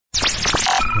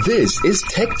This is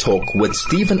Tech Talk with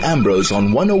Steven Ambrose on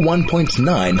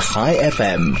 101.9 High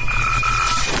FM.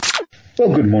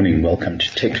 Well, good morning. Welcome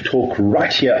to Tech Talk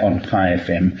right here on High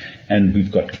FM, and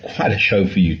we've got quite a show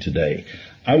for you today.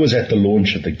 I was at the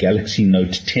launch of the Galaxy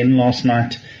Note 10 last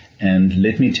night, and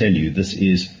let me tell you, this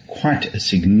is quite a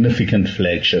significant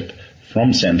flagship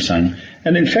from Samsung.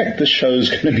 And in fact, this show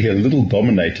is going to be a little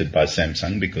dominated by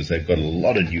Samsung because they've got a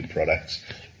lot of new products,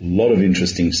 a lot of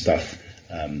interesting stuff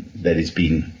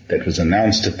that was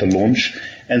announced at the launch,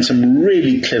 and some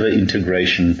really clever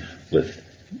integration with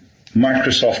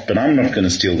Microsoft. But I'm not going to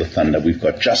steal the thunder. We've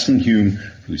got Justin Hume,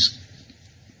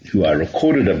 who I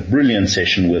recorded a brilliant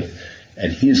session with,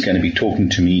 and he's going to be talking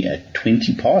to me at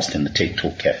 20 past in the Tech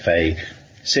Talk Cafe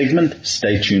segment.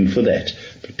 Stay tuned for that.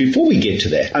 But before we get to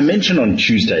that, I mentioned on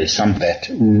Tuesday something that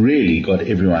really got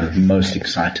everyone most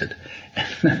excited.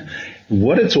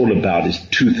 What it's all about is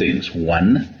two things.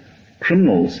 One,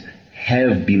 criminals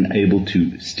have been able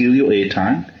to steal your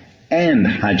airtime and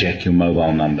hijack your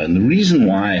mobile number. And the reason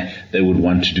why they would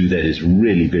want to do that is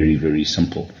really very, very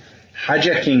simple.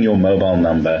 Hijacking your mobile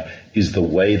number is the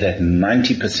way that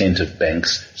 90% of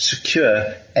banks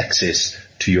secure access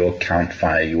to your account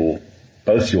via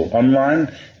both your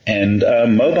online and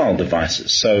mobile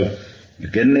devices. So you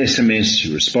get an SMS,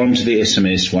 you respond to the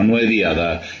SMS one way or the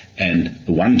other, and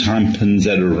the one-time PINs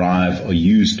that arrive are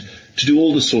used to do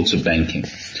all the sorts of banking.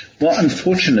 Well,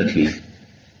 unfortunately,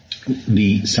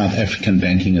 the South African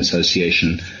Banking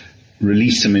Association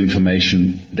released some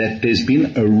information that there's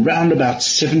been around about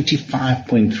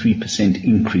 75.3%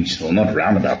 increase, or not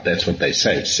roundabout, that's what they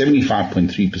say,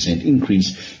 75.3%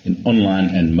 increase in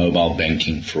online and mobile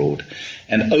banking fraud.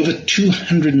 And over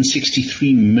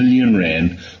 263 million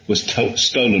rand was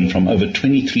stolen from over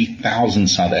 23,000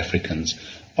 South Africans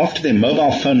after their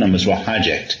mobile phone numbers were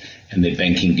hijacked and their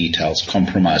banking details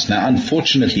compromised. Now,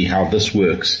 unfortunately, how this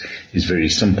works is very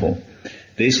simple.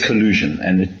 There's collusion,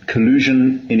 and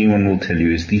collusion, anyone will tell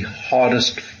you, is the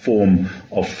hardest form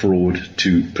of fraud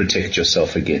to protect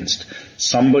yourself against.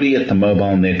 Somebody at the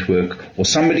mobile network or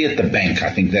somebody at the bank, I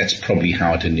think that's probably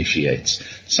how it initiates.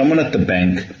 Someone at the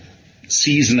bank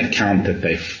sees an account that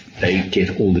they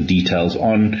get all the details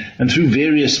on, and through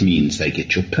various means, they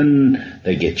get your PIN,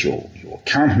 they get your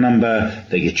account number,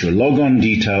 they get your logon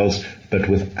details, but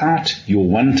without your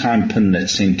one-time PIN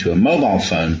that's sent to a mobile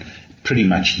phone, pretty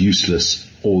much useless,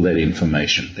 all that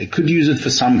information. They could use it for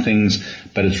some things,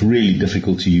 but it's really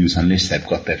difficult to use unless they've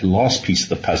got that last piece of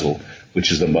the puzzle,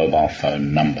 which is the mobile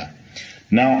phone number.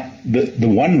 Now, the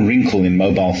one wrinkle in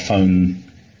mobile phone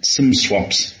SIM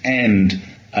swaps and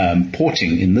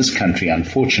porting in this country,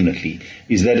 unfortunately,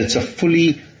 is that it's a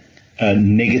fully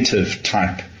negative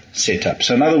type setup.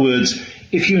 So in other words,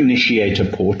 if you initiate a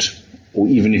port, or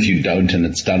even if you don't and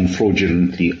it's done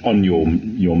fraudulently on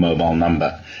your mobile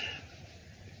number,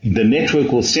 the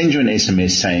network will send you an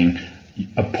SMS saying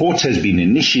a port has been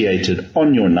initiated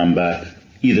on your number,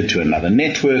 either to another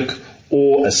network,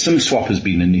 or a SIM swap has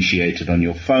been initiated on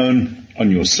your phone,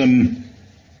 on your SIM,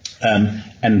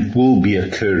 and will be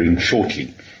occurring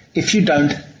shortly. If you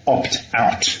don't opt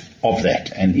out of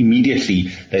that, and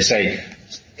immediately they say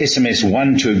SMS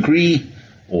 1 to agree,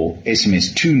 or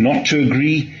SMS 2 not to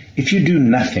agree, if you do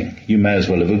nothing, you may as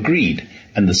well have agreed,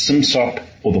 and the SIM swap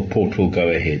or the port will go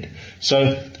ahead.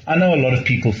 So I know a lot of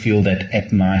people feel that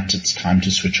at night it's time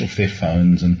to switch off their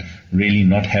phones and really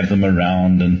not have them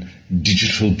around, and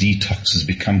digital detox has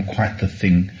become quite the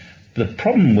thing. The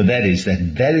problem with that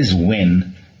is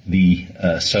when the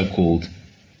so-called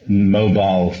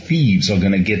mobile thieves are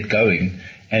going to get going,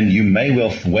 and you may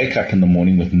well wake up in the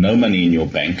morning with no money in your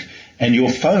bank and your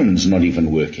phone's not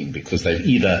even working because they've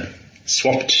either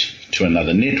swapped to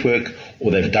another network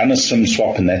or they've done a SIM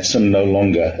swap and that SIM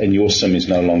and your SIM is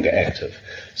no longer active.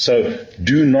 So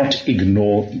do not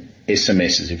ignore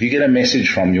SMSs. If you get a message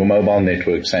from your mobile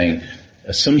network saying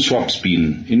a SIM swap's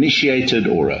been initiated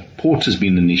or a port has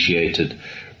been initiated,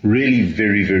 really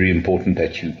very, very important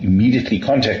that you immediately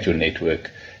contact your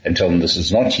network and tell them this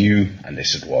is not you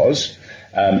unless it was.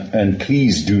 And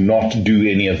please do not do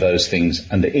any of those things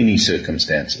under any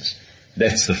circumstances.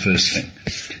 That's the first thing.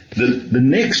 The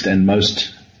next and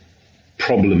most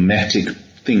problematic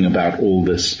thing about all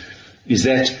this is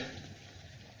that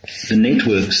the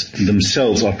networks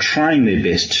themselves are trying their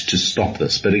best to stop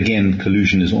this, but again,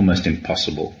 collusion is almost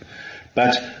impossible.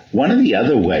 But one of the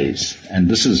other ways, and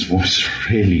this is what's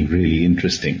really, really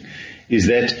interesting, is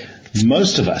that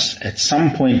most of us at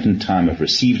some point in time have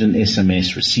received an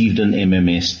SMS, received an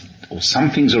MMS, or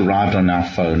something's arrived on our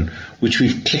phone which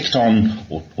we've clicked on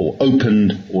or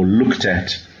opened or looked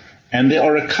at, And there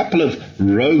are a couple of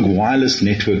rogue wireless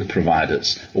network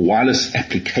providers, or wireless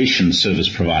application service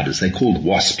providers. They're called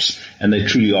WASPs, and they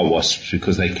truly are WASPs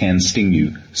because they can sting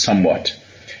you somewhat.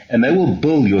 And they will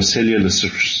bill your cellular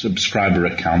subscriber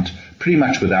account pretty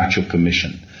much without your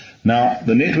permission. Now,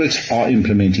 the networks are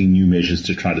implementing new measures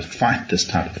to try to fight this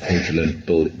type of fraudulent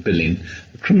billing.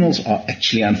 The criminals are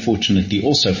actually, unfortunately,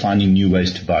 also finding new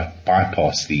ways to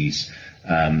bypass these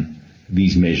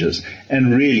measures.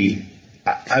 And really,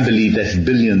 I believe that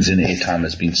billions in airtime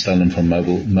has been stolen from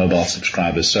mobile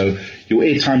subscribers. So your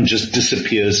airtime just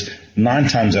disappears 9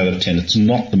 times out of 10. It's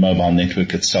not the mobile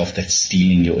network itself that's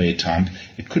stealing your airtime.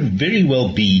 It could very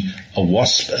well be a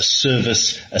WASP, a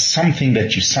service, a something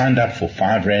that you signed up for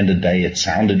R5 a day. It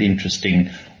sounded interesting.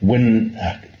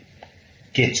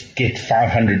 Get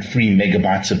 500 free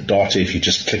megabytes of data if you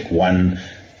just click one,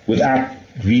 without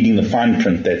reading the fine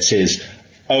print that says,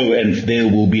 oh, and there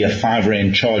will be a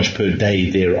R5 charge per day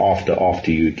thereafter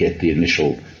after you get the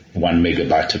initial 1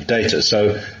 megabyte of data.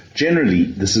 So generally,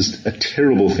 this is a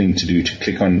terrible thing to do, to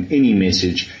click on any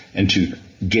message and to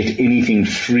get anything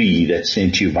free that's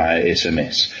sent to you via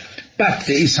SMS. But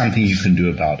there is something you can do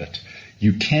about it.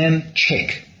 You can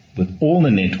check with all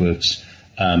the networks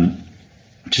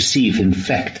to see if in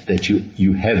fact that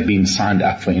you have been signed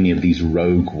up for any of these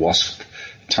rogue WASP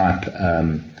type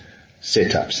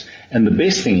setups. And the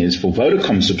best thing is for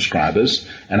Vodacom subscribers,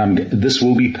 and this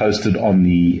will be posted on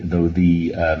the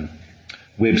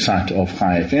website of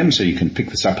High FM, so you can pick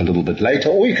this up a little bit later,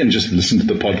 or you can just listen to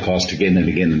the podcast again and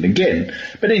again and again.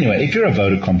 But anyway, if you're a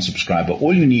Vodacom subscriber,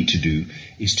 all you need to do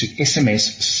is to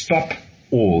SMS stop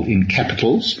all in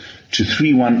capitals to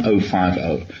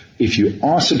 31050. If you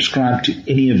are subscribed to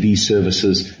any of these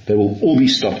services, they will all be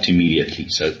stopped immediately.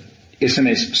 So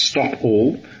SMS stop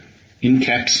all in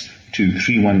caps to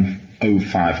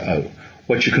 31050.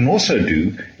 What you can also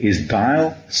do is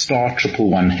dial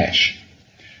 *111#.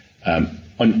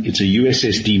 It's a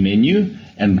USSD menu,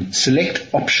 and select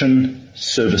option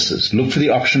services. Look for the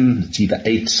option. It's either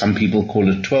 8. Some people call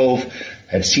it 12.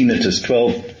 I've seen it as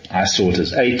 12. I saw it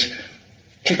as 8.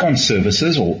 Click on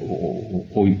services or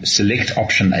select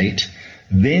option 8.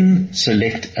 Then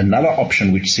select another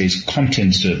option which says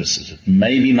content services. It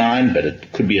may be 9, but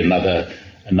it could be another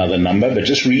number. But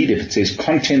just read if it says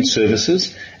content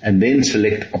services, and then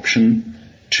select option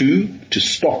 2 to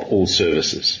stop all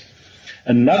services.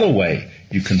 Another way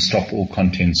you can stop all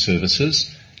content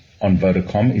services on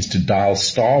Vodacom is to dial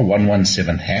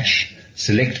 *117#,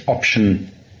 select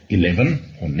option 11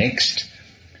 or next,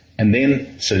 and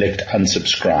then select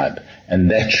unsubscribe.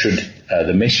 And that should,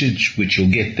 the message which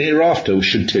you'll get thereafter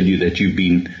should tell you that if you've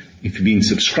been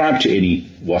subscribed to any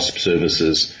WASP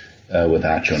services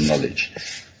without your knowledge.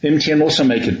 MTN also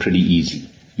make it pretty easy.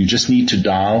 You just need to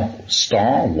dial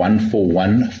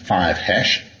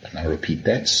 *1415#, and I'll repeat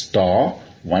that,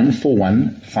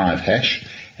 *1415#,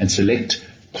 and select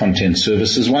content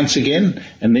services once again,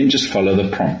 and then just follow the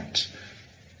prompt.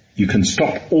 You can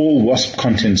stop all WASP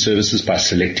content services by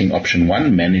selecting option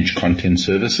 1, manage content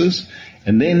services,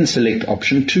 and then select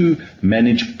option 2,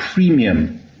 manage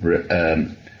premium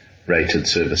rated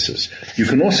services. You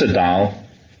can also dial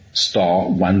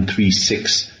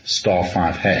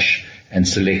 *136*5# and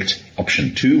select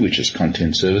option 2, which is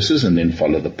content services, and then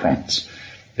follow the prompts.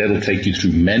 That'll take you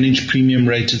through manage premium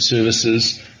rated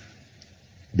services,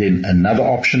 then another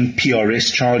option,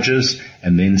 PRS charges,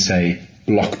 and then say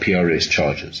block PRS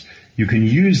charges. You can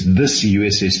use this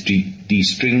USSD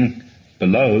string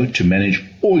below to manage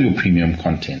all your premium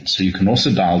content. So you can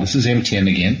also dial, this is MTN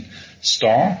again,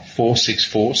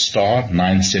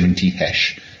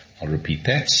 *464*970#. I'll repeat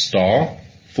that,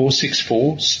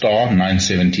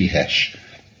 *464*970#.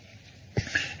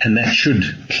 And that should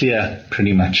clear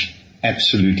pretty much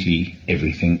absolutely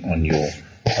everything on your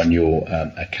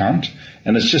account.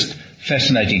 And it's just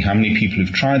fascinating how many people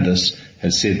who've tried this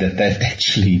have said that they've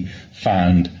actually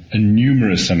found a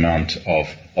numerous amount of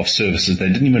services they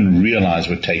didn't even realize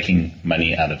were taking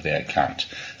money out of their account.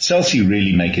 Cell-C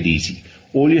really make it easy.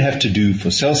 All you have to do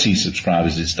for Cell-C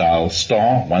subscribers is dial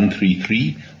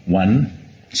 *133*1#,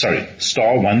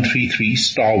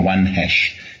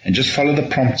 and just follow the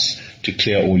prompts to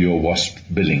clear all your WASP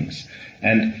billings.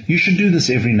 And you should do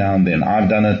this every now and then. I've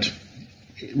done it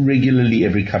regularly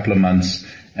every couple of months,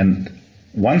 and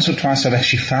once or twice I've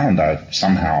actually found out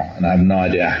somehow, and I have no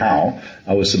idea how,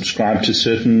 I was subscribed to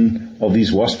certain of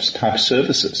these WASP type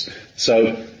services.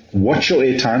 So watch your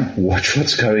airtime, watch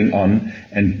what's going on,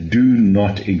 and do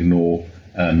not ignore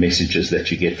messages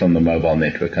that you get from the mobile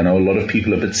network. I know a lot of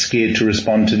people are a bit scared to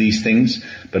respond to these things,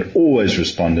 but always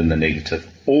respond in the negative.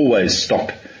 Always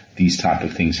stop these type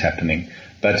of things happening.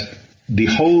 But the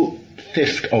whole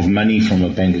theft of money from a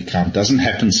bank account doesn't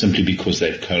happen simply because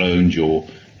they've cloned your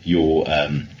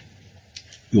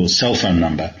cell phone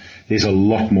number. There's a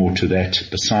lot more to that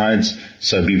besides,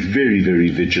 so be very, very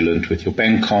vigilant with your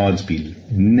bank cards.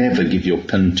 Never give your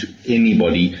PIN to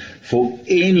anybody for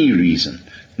any reason.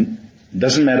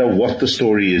 Doesn't matter what the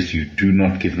story is, you do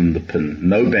not give them the PIN.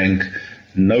 No bank,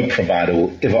 no provider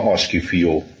will ever ask you for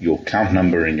your account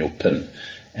number and your PIN.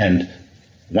 And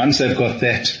once they've got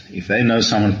that, if they know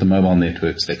someone at the mobile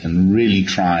networks, they can really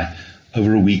try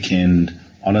over a weekend,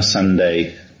 on a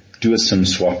Sunday, do a SIM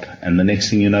swap, and the next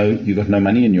thing you know, you've got no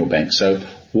money in your bank. So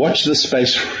watch this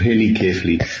space really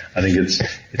carefully. I think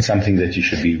it's something that you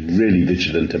should be really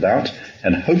vigilant about,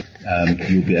 and hope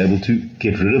you'll be able to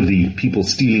get rid of the people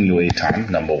stealing your airtime,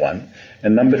 number one.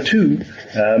 And number two,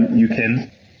 you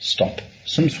can stop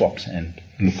SIM swaps and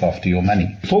look after your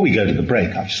money. Before we go to the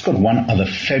break, I've just got one other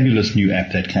fabulous new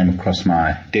app that came across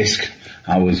my desk.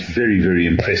 I was very, very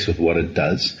impressed with what it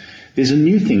does. There's a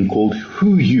new thing called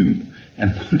Who You.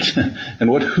 And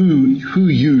what Who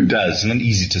You does, it's not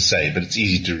easy to say, but it's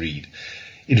easy to read.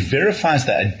 It verifies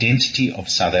the identity of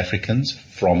South Africans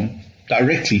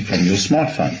directly from your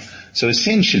smartphone. So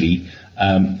essentially,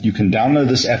 you can download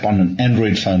this app on an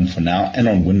Android phone for now and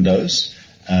on Windows.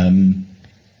 And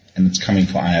it's coming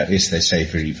for iOS, they say,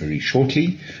 very, very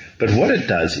shortly. But what it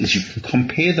does is you can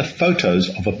compare the photos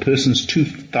of a person's two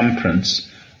thumbprints.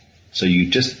 So you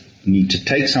just need to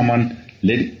take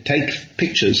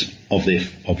pictures of their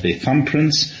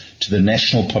thumbprints to the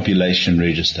National Population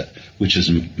Register, which is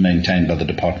maintained by the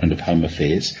Department of Home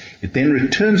Affairs. It then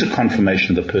returns a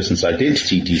confirmation of the person's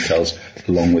identity details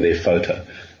along with their photo.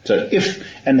 So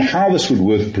how this would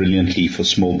work brilliantly for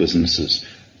small businesses.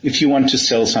 If you want to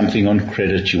sell something on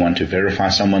credit, you want to verify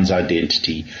someone's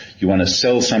identity, you want to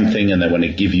sell something and they want to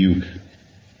give you,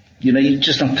 you're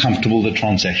just not comfortable with the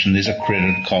transaction, there's a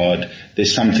credit card,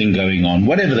 there's something going on,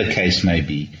 whatever the case may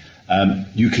be,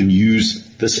 you can use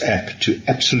this app to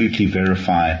absolutely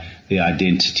verify their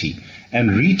identity.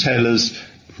 And retailers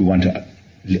who want to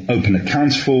open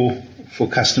accounts for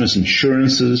customers,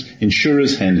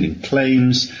 insurers handling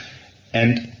claims,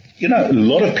 and a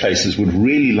lot of places would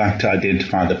really like to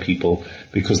identify the people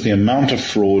because the amount of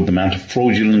fraud, the amount of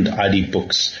fraudulent ID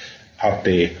books out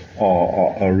there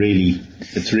are really,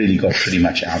 it's really got pretty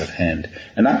much out of hand.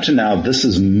 And up to now, this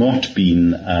has not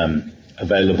been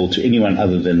available to anyone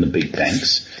other than the big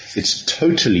banks. It's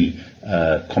totally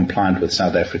compliant with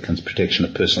South Africa's Protection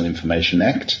of Personal Information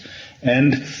Act,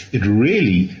 and it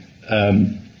really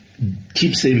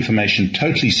keeps the information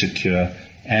totally secure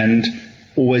and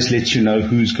always lets you know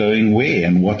who's going where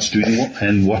and what's doing what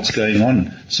and what's going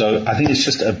on. So I think it's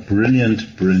just a brilliant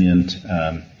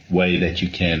way that you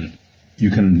can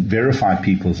verify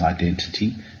people's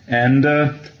identity and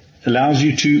allows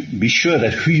you to be sure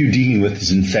that who you're dealing with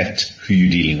is in fact who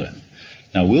you're dealing with.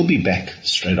 Now we'll be back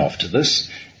straight after this,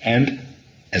 and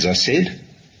as I said,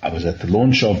 I was at the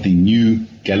launch of the new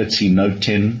Galaxy Note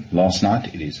 10 last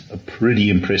night. It is a pretty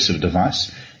impressive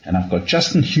device, and I've got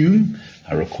Justin Hume.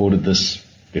 I recorded this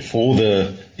before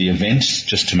the event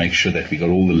just to make sure that we got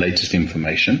all the latest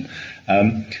information.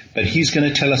 But he's going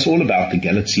to tell us all about the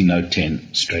Galaxy Note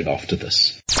 10 straight after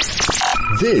this.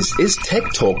 This is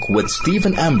Tech Talk with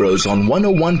Steven Ambrose on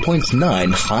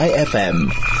 101.9 High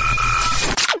FM.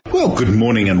 Well, good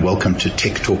morning and welcome to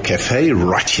Tech Talk Cafe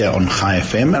right here on High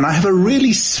FM. And I have a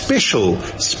really special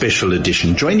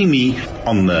edition. Joining me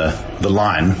on the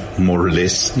line, more or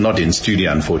less, not in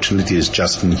studio unfortunately, is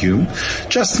Justin Hume.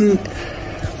 Justin,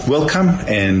 welcome,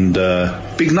 and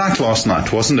big night last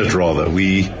night, wasn't it rather?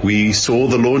 We saw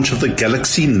the launch of the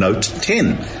Galaxy Note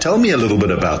 10. Tell me a little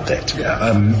bit about that.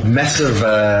 Yeah, massive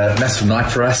night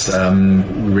for us.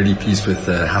 We're really pleased with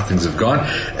how things have gone.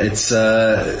 It's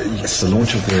the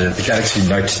launch of the Galaxy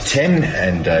Note 10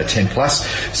 and 10 Plus.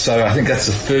 So I think that's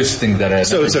the first thing that.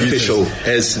 So it's official,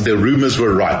 as the rumors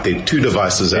were right. There are two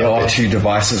devices out there. There are two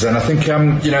devices, and I think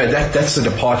that's a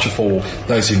departure for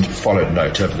those who followed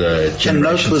Note over the generations. And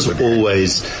Note was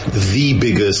always the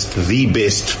biggest, the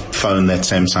best phone that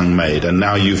Samsung made, and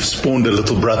now you've spawned a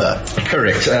little brother.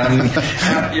 Correct.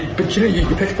 But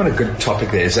you picked up on a good topic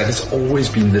there, is that it's always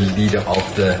been the leader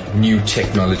of the new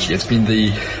technology. It's been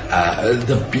the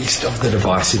beast of the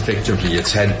device, effectively.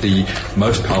 It's had the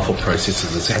most powerful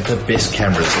processors. It's had the best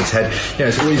cameras. It's had,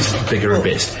 it's always bigger and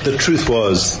best. The truth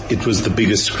was, it was the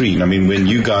biggest screen. I mean, when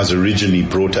you guys originally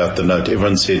brought out the Note,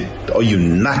 everyone said, "Are you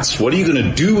nuts? What are you going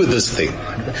to do with this thing?"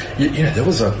 There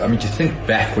was to think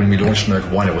back when we launched Note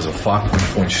 1, it was a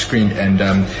 5.4 inch screen, and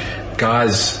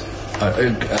guys,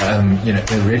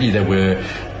 they were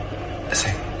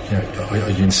saying, are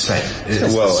you insane?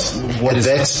 At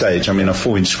that stage, I mean, a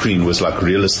 4-inch screen was like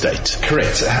real estate.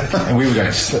 Correct. And we were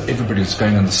everybody was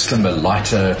going on the slimmer,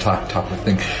 lighter type of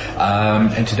thing.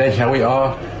 And today, here we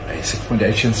are, a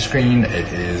 6.8-inch screen.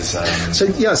 It is...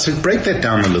 So break that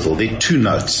down a little. There are 2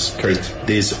 notes. Correct.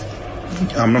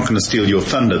 I'm not going to steal your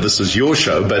thunder. This is your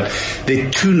show, but there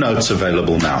are 2 notes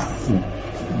available now.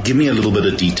 Give me a little bit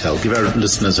of detail. Give our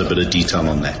listeners a bit of detail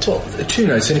on that. Well, 2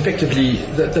 notes, and effectively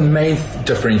the main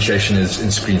differentiation is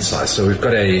in screen size. So we've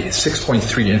got a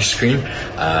 6.3-inch screen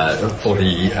for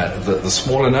the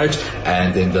smaller note,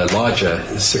 and then the larger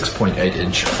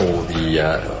 6.8-inch for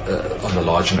on the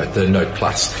larger note, the Note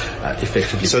Plus,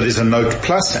 effectively. So there's a Note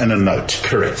Plus and a Note.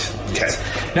 Correct. Okay.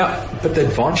 Yes. Now, but the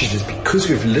advantage is because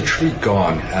we've literally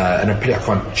gone, and I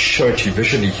can't show it to you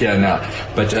visually here now,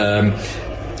 but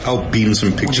I'll beam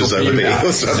some pictures over there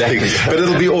or something. Exactly. But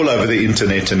it'll be all over the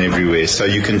internet and everywhere, so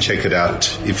you can check it out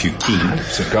if you're keen.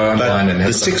 So go online and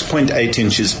have the 6.8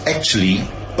 inch is actually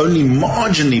only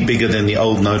marginally bigger than the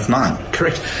old Note 9.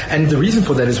 Correct. And the reason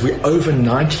for that is we're over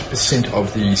 90%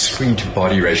 of the screen to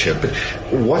body ratio. But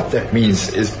what that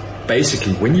means is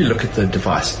basically when you look at the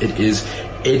device, it is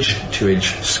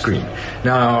edge-to-edge screen.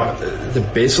 Now, the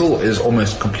bezel is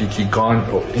almost completely gone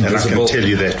or invisible. And I can tell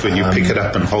you that when you pick it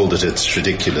up and hold it, it's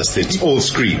ridiculous. It's all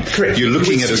screen. Correct. You're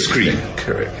looking at a screen.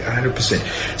 Correct,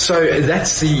 100%. So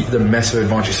that's the massive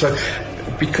advantage. So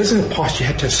because in the past you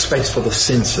had to have space for the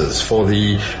sensors, for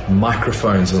the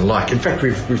microphones and the like. In fact,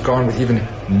 we've gone with even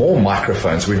more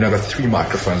microphones. We've now got 3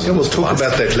 microphones. Yeah, we'll talk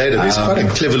about that later. There's quite a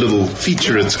clever little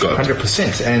feature it's got.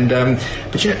 100%. And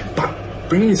but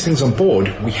bringing these things on board,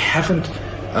 we haven't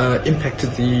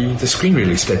impacted the screen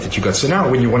release date that you got. So now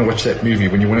when you want to watch that movie,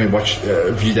 when you want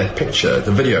to view that picture,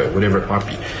 the video, whatever it might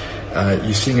be,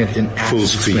 you're seeing it in full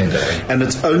screen. Splendor. And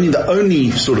it's the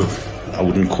only sort of, I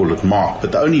wouldn't call it mark,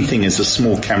 but the only thing is a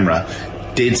small camera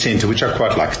dead center, which I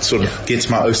quite like. It sort of gets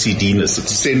my OCD-ness.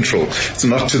 It's central. It's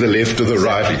not to the left or the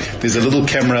right. There's a little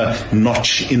camera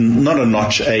notch not a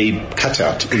notch, a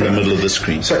cutout in the middle of the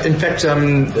screen. So in fact,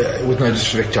 with no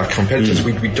disrespect to our competitors,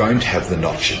 we don't have the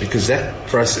notch because that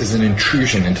for us is an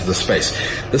intrusion into the space.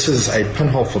 This is a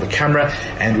pinhole for the camera,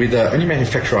 and we're the only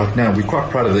manufacturer right now. We're quite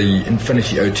proud of the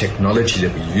Infinity O technology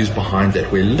that we use behind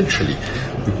that, where literally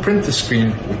we print the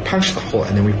screen, we punch the hole,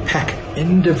 and then we pack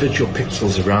individual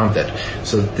pixels around that,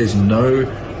 so that there's no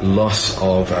loss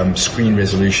of screen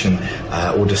resolution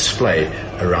or display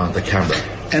around the camera.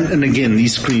 And again,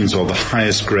 these screens are the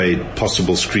highest grade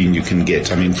possible screen you can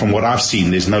get. I mean, from what I've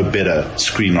seen, there's no better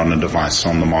screen on a device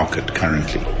on the market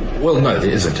currently. Well, no,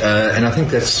 there isn't. And I think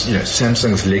that's,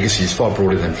 Samsung's legacy is far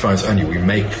broader than phones only. We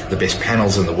make the best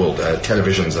panels in the world,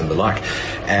 televisions and the like.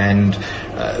 And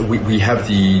we have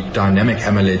the dynamic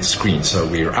AMOLED screen. So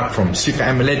we're up from Super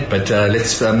AMOLED, but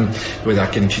let's,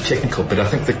 without getting too technical, but I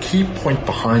think the key point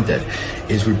behind that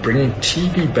is we're bringing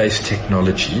TV-based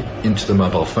technology into the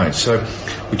mobile phone. So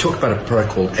we talk about a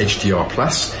product called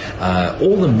HDR+.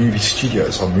 All the movie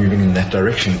studios are moving in that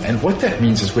direction. And what that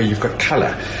means is where you've got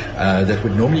color that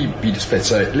would normally be displayed.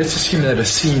 So let's assume that a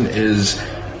scene is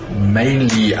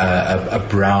mainly a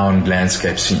brown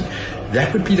landscape scene.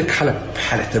 That would be the color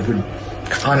palette that would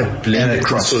kind of blend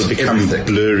across. Sort of become everything.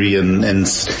 Blurry and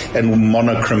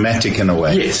monochromatic in a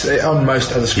way. Yes, on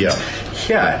most other screens. Yeah.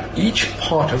 Here, each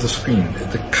part of the screen,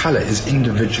 the color is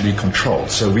individually controlled.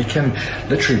 So we can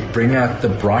literally bring out the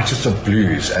brightest of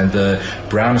blues and the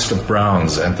brownest of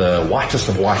browns and the whitest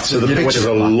of whites. So the picture's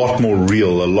a lot more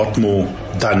real, a lot more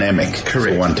dynamic.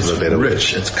 Correct. For want of a better word.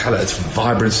 It's rich, it's color, it's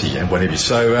vibrancy and whatever.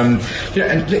 So, and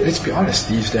let's be honest,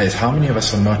 these days, how many of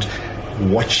us are not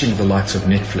watching the likes of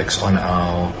Netflix on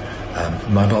our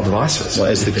mobile devices? Well,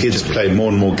 as the kids play more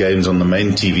and more games on the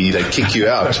main TV, they kick you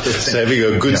out. So having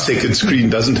a good second screen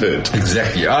doesn't hurt.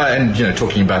 Exactly. And,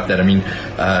 talking about that, I mean,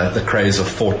 the craze of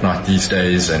Fortnite these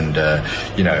days and,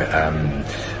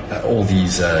 all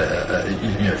these,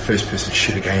 first-person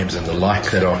shooter games and the like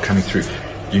that are coming through.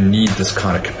 You need this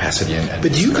kind of capacity.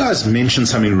 But you guys mentioned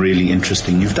something really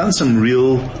interesting. You've done some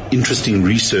real interesting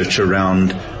research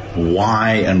around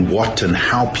why and what and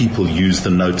how people use the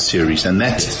Note series, and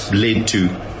that's led to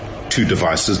 2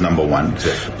 devices, number 1,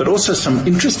 exactly. But also some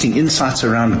interesting insights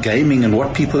around gaming and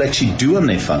what people actually do on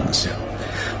their phones.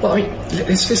 Yeah. Well, I mean,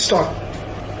 let's just start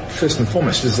first and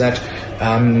foremost is that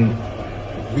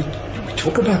we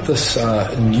talk about this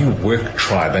new work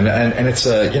tribe, and it's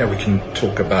we can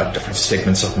talk about different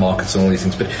segments of markets and all these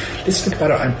things, but let's think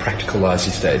about our own practical lives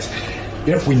these days.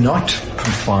 We're not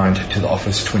confined to the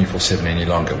office 24/7 any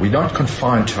longer. We're not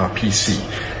confined to our PC.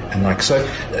 And like, so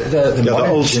the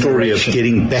old story of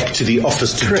getting back to the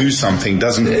office to do something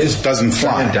doesn't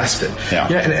fly. And dusted. Yeah.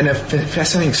 And a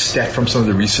fascinating stat from some of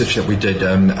the research that we did,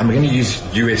 I'm going to use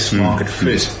US market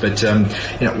first, but,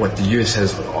 what the US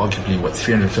has arguably,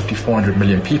 350, 400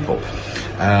 million people,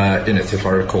 in it, if I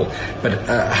recall. But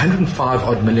 105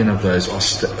 odd million of those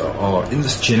are in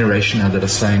this generation now that are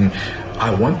saying,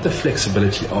 I want the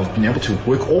flexibility of being able to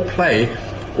work or play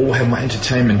or have my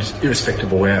entertainment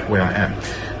irrespective of where I am.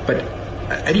 But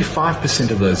 85%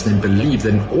 of those then believe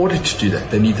that in order to do that,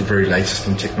 they need the very latest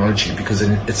in technology because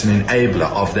it's an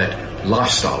enabler of that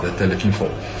lifestyle that they're looking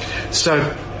for. So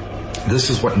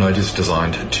this is what Node is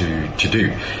designed to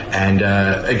do. And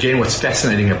again, what's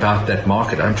fascinating about that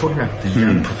market, I'm talking about the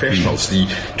young professionals, the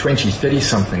 20,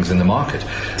 30-somethings in the market.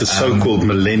 The so-called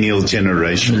millennial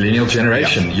generation. Yeah.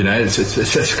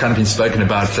 It's kind of been spoken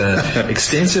about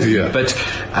extensively. Yeah. But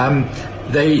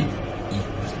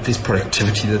there's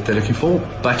productivity that they're looking for,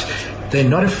 but they're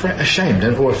not ashamed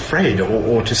or afraid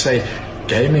or to say,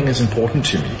 gaming is important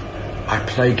to me. I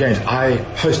play games. I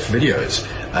post videos.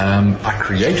 I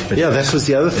create videos. Yeah, that was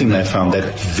the other thing they found,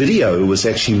 that video was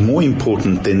actually more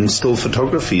important than still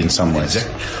photography in some ways.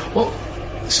 Exactly. Well,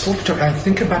 still photography, I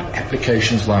think about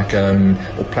applications like,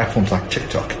 or platforms like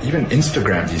TikTok, even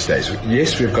Instagram these days.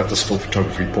 Yes, we've got the still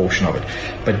photography portion of it,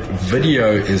 but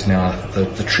video is now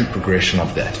the true progression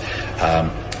of that.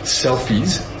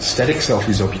 Static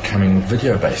selfies are becoming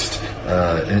video-based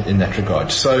in that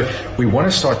regard. So we want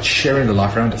to start sharing the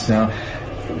life around us now.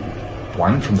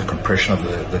 One, from the compression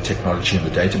of the technology and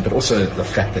the data, but also the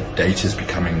fact that data is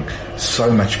becoming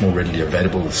so much more readily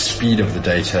available, the speed of the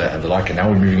data and the like, and now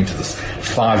we're moving into this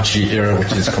 5G era,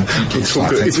 which is completely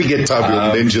exciting. If we get time,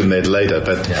 we'll mention that later.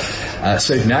 But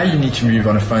so now you need to move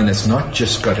on a phone that's not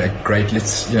just got a great,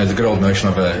 the good old notion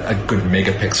of a good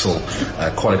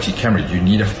megapixel quality camera. You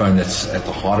need a phone that's at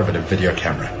the heart of it, a video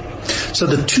camera. So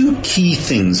the two key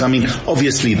things,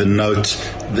 obviously the Note,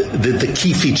 the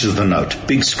key features of the Note,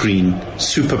 big screen,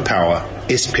 super power,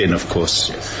 S Pen, of course.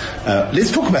 Yes.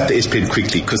 Let's talk about the S Pen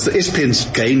quickly, because the S Pen's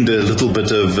gained a little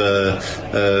bit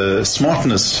of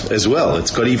smartness as well.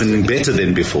 It's got even better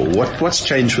than before. What's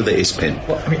changed with the S Pen?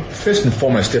 Well, first and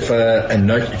foremost, if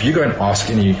if you go and ask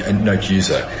any Note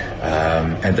user,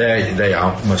 and they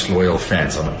are most loyal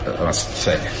fans, I must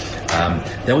say,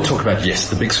 they will talk about, yes,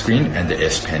 the big screen and the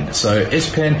S Pen. So S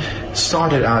Pen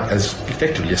started out as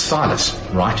effectively a stylus,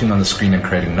 writing on the screen and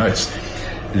creating notes.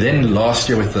 Then last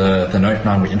year with the Note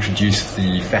 9, we introduced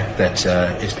the fact that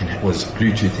S Pen was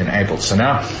Bluetooth enabled. So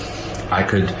now I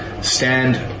could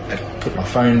stand, put my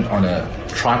phone on a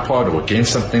tripod or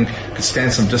against something, could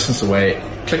stand some distance away,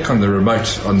 click on the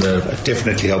remote on the... It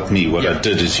definitely helped me. What I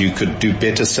did is you could do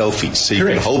better selfies. So you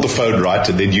could hold the phone right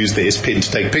and then use the S Pen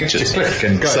to take pictures. Just click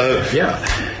and go.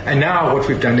 And now what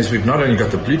we've done is we've not only got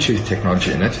the Bluetooth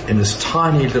technology in it, in this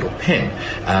tiny little pen,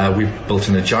 we've built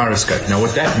in a gyroscope. Now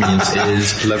what that means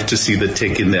is... Love to see the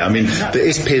tech in there. The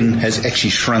S Pen has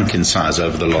actually shrunk in size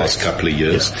over the last couple of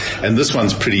years. Yeah. And this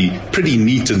one's pretty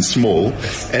neat and small.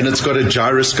 And it's got a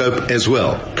gyroscope as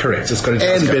well. Correct. It's got a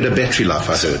gyroscope. And better battery life,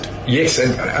 I heard. Yes,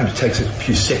 and it takes a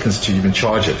few seconds to even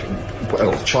charge it.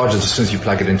 Well, it charges as soon as you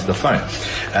plug it into the phone.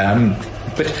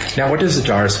 But now what does the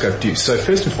gyroscope do? So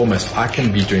first and foremost, I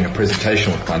can be doing a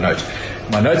presentation with my Note.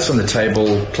 My Note's on the table,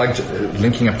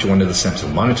 linking up to one of the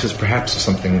Samsung monitors perhaps, or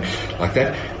something like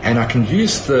that. And I can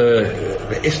use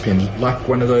the S Pen like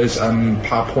one of those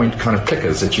PowerPoint kind of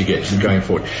clickers that you get going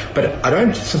forward. But I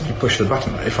don't simply push the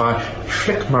button. If I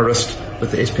flick my wrist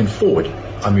with the S Pen forward,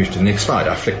 I move to the next slide.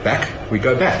 I flick back, we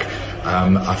go back.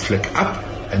 I flick up,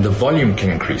 and the volume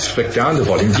can increase. Flick down, the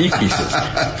volume decreases.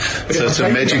 So it's a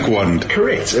magic wand.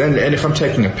 Correct. And if I'm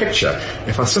taking a picture,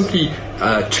 if I simply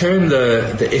turn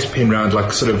the S Pen round,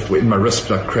 like sort of in my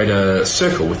wrist, like create a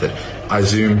circle with it, I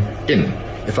zoom in.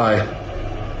 If I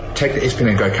take the S Pen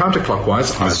and go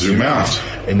counterclockwise, I zoom out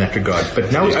in that regard.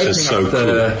 But now we're opening up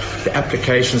the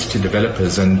applications to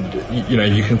developers, and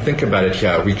you can think about it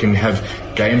here. We can have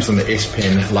games on the S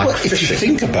Pen like fishing. If you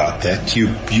think about that,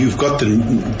 you've got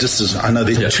I know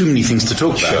there's too many things to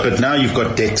talk about, but now you've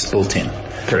got decks built in.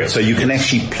 Correct. So you can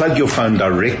actually plug your phone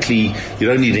directly. You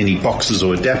don't need any boxes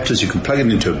or adapters. You can plug it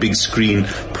into a big screen,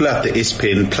 pull out the S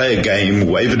Pen, play a game,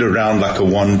 wave it around like a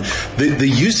wand. The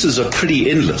uses are pretty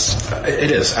endless.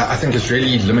 It is. I think it's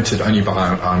really limited only by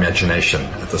our imagination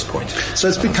at this point. So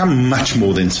it's become much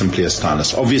more than simply a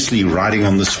stylus. Obviously, writing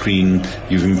on the screen,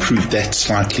 you've improved that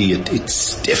slightly. It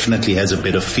definitely has a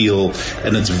better feel,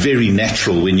 and it's very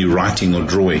natural when you're writing or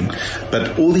drawing.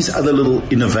 But all these other little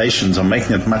innovations are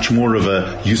making it much more of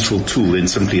a useful tool than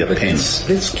simply a pen.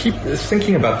 Let's keep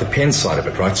thinking about the pen side of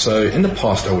it, right? So in the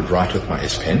past, I would write with my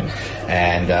S Pen. 10,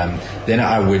 and then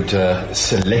I would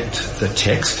select the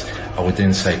text. I would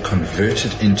then say convert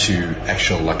it into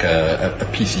actual like a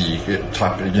PC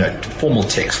type, formal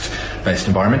text-based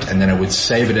environment, and then I would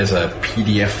save it as a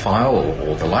PDF file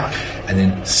or the like, and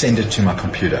then send it to my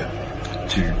computer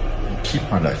to keep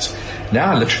my notes.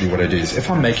 Now, literally what I do is if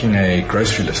I'm making a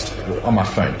grocery list on my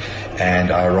phone and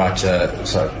I write a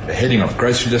heading of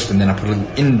grocery list, and then I put a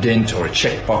little indent or a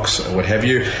checkbox or what have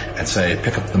you and say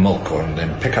pick up the milk, or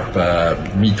then pick up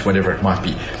meat, whatever it might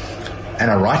be, and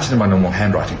I write it in my normal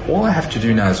handwriting, all I have to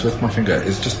do now is with my finger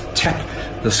is just tap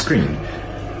the screen.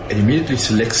 It immediately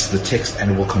selects the text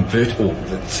and it will convert, or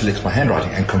it selects my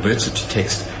handwriting and converts it to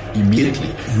text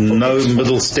immediately. No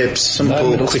middle steps,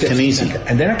 simple, quick and easy.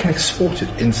 And then I can export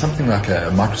it in something like a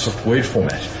Microsoft Word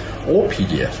format or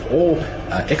PDF or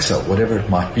Excel, whatever it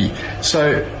might be.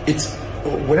 So it's,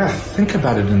 when I think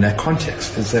about it in that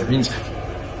context, is that means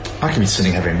I can be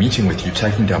sitting having a meeting with you,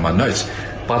 taking down my notes.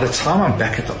 By the time I'm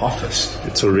back at the office,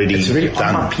 it's already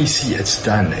done. On my PC. It's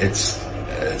done.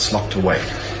 It's locked away.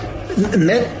 And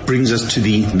that brings us to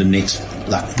the next,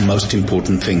 most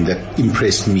important thing that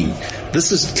impressed me.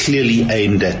 This is clearly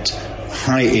aimed at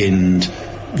high-end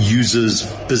users,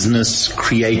 business,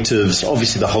 creatives,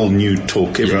 obviously the whole new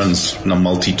talk, everyone's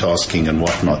multitasking and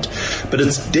whatnot. But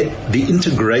it's the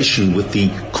integration with the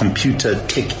computer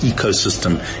tech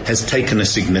ecosystem has taken a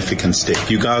significant step.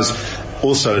 You guys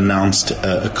also announced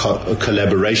a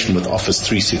collaboration with Office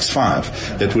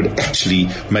 365 that would actually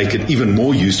make it even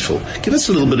more useful. Give us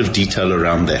a little bit of detail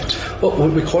around that. Well,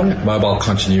 we're calling it mobile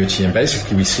continuity, and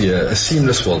basically we see a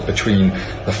seamless world between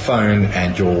the phone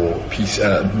and your PC,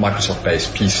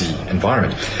 Microsoft-based PC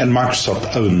environment. And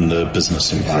Microsoft own the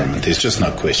business environment. There's just no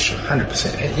question.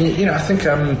 100%. I think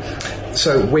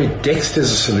so where Dext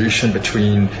is a solution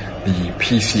between the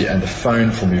PC and the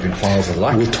phone for moving files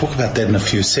alike. We'll talk about that in a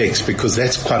few secs, because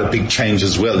that's quite a big change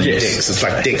as well in Dext. It's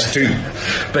like Dext 2.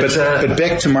 But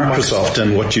back to Microsoft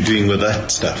and what you're doing with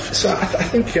that stuff. So I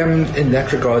think in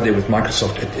that regard there with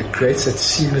Microsoft, it creates that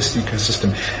seamless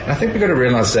ecosystem. And I think we've got to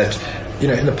realize that,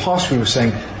 in the past we were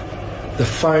saying the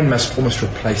phone must almost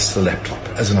replace the laptop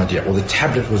as an idea, or the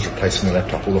tablet was replacing the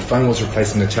laptop, or the phone was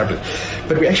replacing the tablet.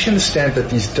 But we actually understand that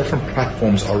these different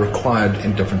platforms are required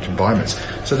in different environments.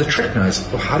 So the trick now is,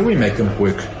 how do we make them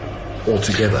work all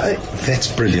together? That's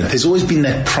brilliant. There's always been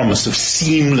that promise of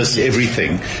seamless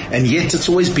everything, and yet it's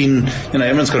always been,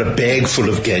 everyone's got a bag full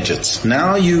of gadgets.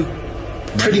 Now you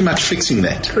pretty much fixing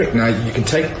that. Correct. Now you can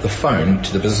take the phone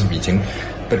to the business meeting,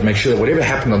 but make sure that whatever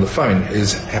happened on the phone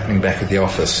is happening back at the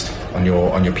office on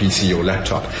your PC or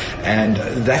laptop. And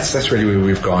that's really where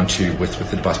we've gone to with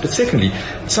the device. But secondly,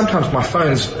 sometimes my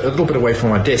phone's a little bit away from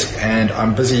my desk and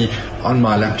I'm busy on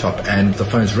my laptop and the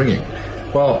phone's ringing.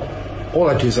 Well, all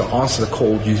I do is I answer the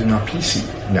call using my PC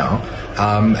now,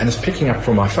 and it's picking up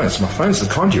from my phone. So my phone's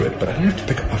the conduit, but I don't have to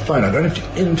pick up my phone. I don't have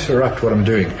to interrupt what I'm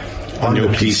doing on your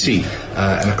PC.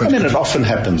 And it often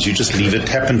happens. You just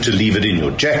happen to leave it in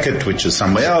your jacket, which is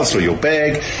somewhere else, or your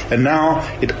bag, and now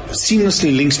it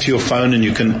seamlessly links to your phone and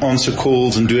you can answer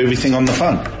calls and do everything on the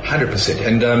phone. 100%.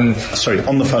 And,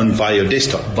 on the phone via your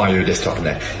desktop. Via your desktop and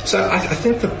that. So I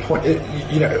think the point,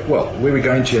 where we're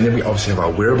going to, and then we obviously have our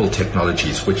wearable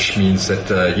technologies, which means that,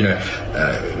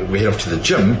 we head off to the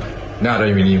gym. Now I don't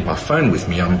even need my phone with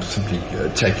me. I'm simply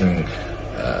taking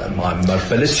my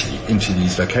mobility into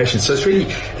these locations. So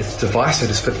it's a device that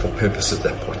is fit for purpose at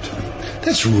that point.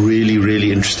 That's really,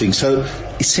 really interesting. So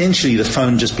essentially the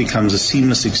phone just becomes a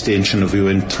seamless extension of your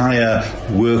entire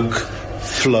work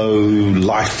flow,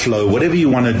 life flow, whatever you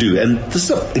want to do. And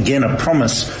this is, again, a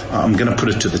promise. I'm going to put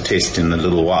it to the test in a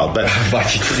little while. But,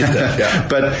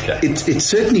 it's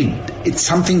certainly, it's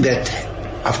something that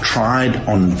I've tried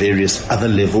on various other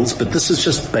levels, but this is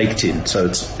just baked in.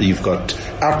 So you've got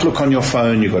Outlook on your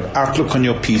phone, you've got Outlook on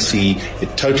your PC.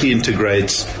 It totally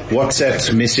integrates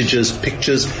WhatsApps, messages,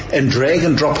 pictures, and drag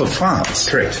and drop of files.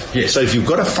 Correct. Yes. So if you've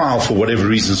got a file for whatever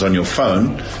reasons on your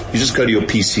phone, you just go to your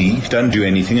PC, don't do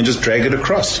anything, and just drag it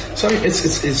across. So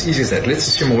it's easy as that. Let's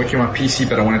assume I'm working on my PC,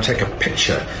 but I want to take a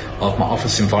picture of my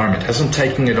office environment. As I'm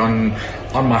taking it on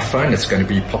my phone, it's going to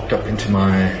be popped up into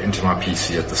my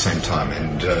PC at the same time,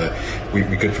 and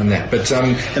we're good from that. But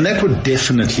and that would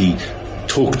definitely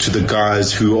talk to the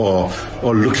guys who are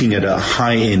looking at a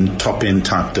high-end, top-end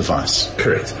type device.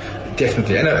 Correct.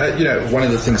 Definitely. And, one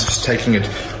of the things is taking it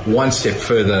one step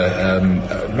further,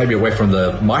 maybe away from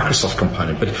the Microsoft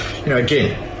component. But,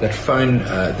 again, that phone,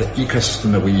 the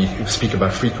ecosystem that we speak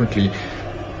about frequently,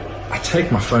 I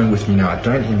take my phone with me now. I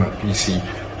don't need my PC.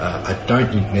 I don't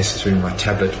need necessarily my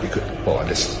tablet.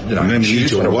 Unless, you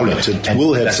need your wallet. It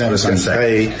will have Samsung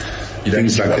Pay. You don't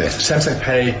things need like that. Samsung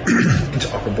Pay,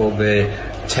 interoperable there,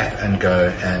 tap and go,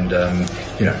 and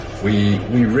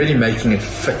we're really making it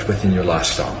fit within your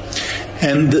lifestyle.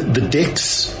 And the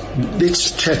DeX,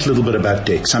 let's chat a little bit about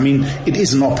DeX. I mean, it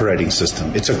is an operating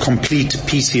system. It's a complete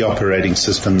PC operating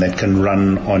system that can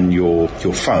run on your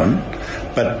phone.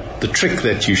 But the trick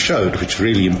that you showed, which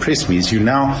really impressed me, is you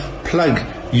now plug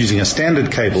using a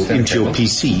standard cable into your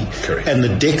PC. Correct. And the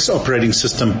DeX operating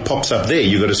system pops up there.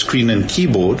 You've got a screen and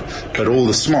keyboard, but all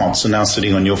the smarts are now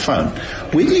sitting on your phone.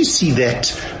 Where do you see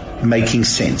that making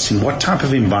sense? In what type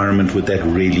of environment would that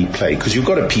really play? Because you've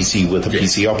got a PC with a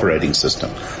PC operating system.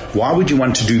 Why would you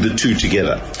want to do the two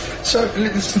together? So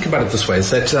let's think about it this way,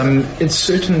 is that in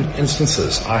certain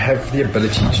instances, I have the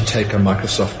ability to take a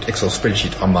Microsoft Excel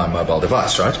spreadsheet on my mobile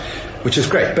device, right? Which is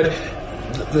great, but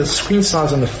the screen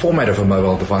size and the format of a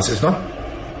mobile device is not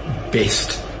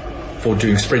best for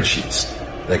doing spreadsheets.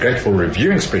 They're great for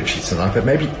reviewing spreadsheets and that, but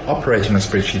maybe operating on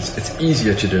spreadsheets, it's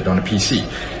easier to do it on a PC.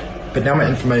 But now my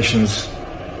information's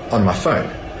on my phone,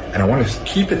 and I want to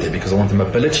keep it there because I want the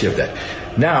mobility of that.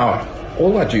 Now,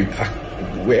 all I do,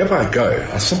 wherever I go,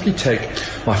 I simply take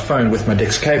my phone with my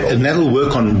DeX cable. And that'll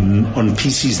work on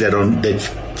PCs that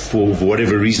for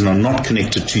whatever reason are not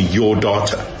connected to your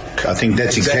data. I think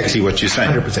that's exactly what you're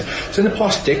saying. 100%. So in the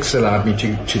past, DeX allowed me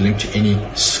to link to any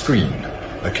screen.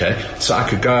 Okay, so I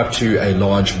could go up to a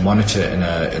large monitor in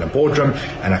a boardroom,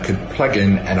 and I could plug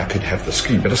in and I could have the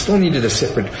screen, but I still needed a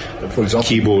separate, for example,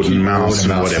 keyboard and mouse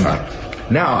and whatever.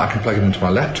 Now I can plug it into my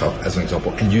laptop, as an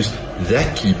example, and use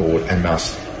that keyboard and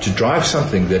mouse to drive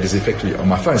something that is effectively on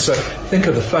my phone. So think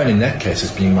of the phone in that case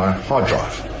as being my hard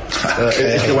drive.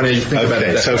 If you want to think about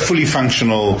it. So fully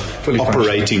functional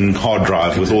operating hard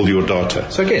drive with all your data.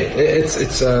 So again,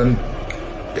 it's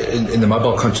in the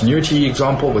mobile continuity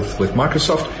example with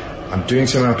Microsoft, I'm doing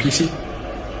something on my PC,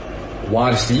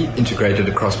 wirelessly integrated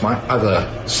across my other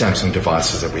Samsung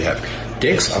devices that we have.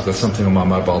 DeX, I've got something on my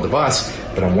mobile device,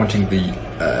 but I'm wanting the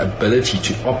ability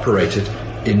to operate it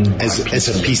as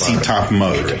a PC type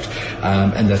mode. Correct.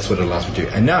 And that's what it allows me to do.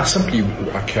 And now simply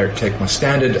I take my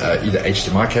standard either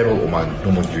HDMI cable or my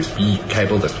normal USB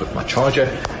cable that's with my charger,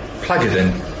 plug it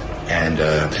in, and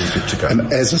we're good to go.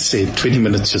 And as I said, 20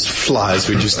 minutes just flies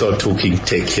when you start talking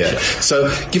tech here. So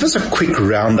give us a quick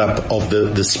roundup of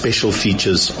the special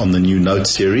features on the new Note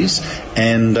series,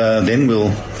 and then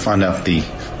we'll find out the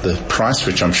price,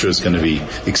 which I'm sure is going to be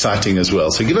exciting as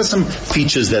well. So give us some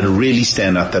features that really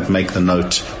stand out, that make the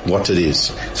Note what it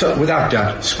is. So without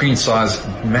doubt, screen size,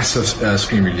 massive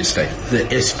screen real estate. The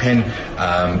S Pen,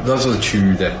 those are the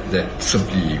two that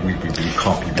simply we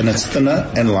can't be. And it's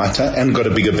thinner and lighter and got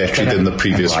a bigger battery than the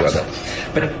previous one.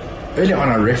 But earlier on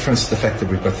I referenced the fact that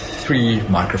we've got 3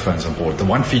 microphones on board. The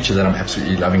one feature that I'm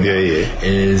absolutely loving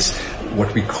is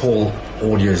what we call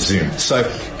audio zoom. So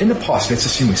in the past, let's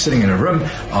assume we're sitting in a room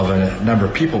of a number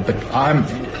of people, but I'm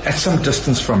at some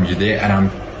distance from you there and I'm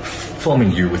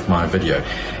filming you with my video.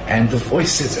 And the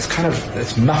voice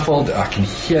it's muffled. I can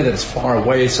hear that it's far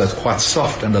away, so it's quite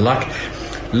soft and the like.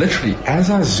 Literally, as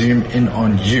I zoom in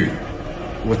on you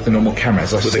with the normal camera,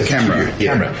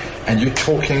 camera, and you're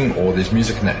talking or there's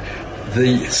music in that,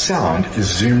 the sound is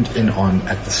zoomed in on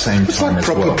at the same time as well. It's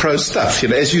like proper pro stuff.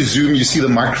 As you zoom, you see the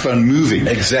microphone moving.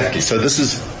 Exactly. So this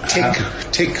is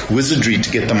tech wizardry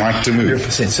to get the mic to move.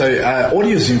 100%. So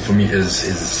audio zoom for me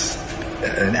is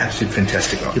an absolute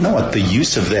fantastic option. You know what? The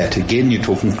use of that, again, you're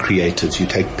talking creatives. You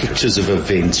take pictures of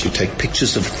events, you take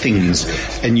pictures of things,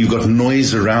 and you've got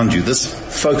noise around you. This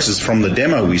focuses from the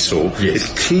demo we saw. Yes.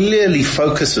 It clearly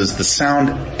focuses the sound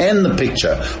and the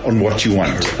picture on what you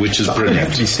want, which is brilliant. I'm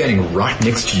actually standing right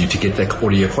next to you to get that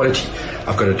audio quality.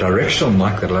 I've got a directional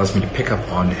mic that allows me to pick up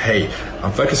on, hey,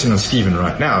 I'm focusing on Steven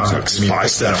right now. So spy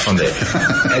stuff on there.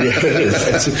 And it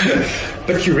is.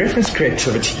 But you reference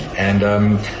creativity,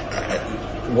 and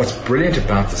what's brilliant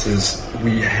about this is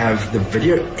we have the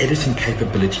video editing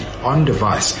capability on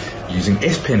device using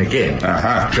S Pen again,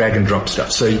 drag and drop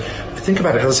stuff. So think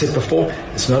about it, as I said before,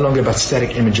 it's no longer about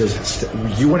static images.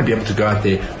 You want to be able to go out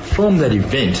there, film that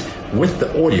event with the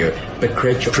audio, but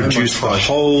create your produce the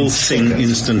whole thing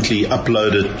instantly,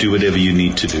 upload it, do whatever you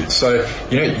need to do. So,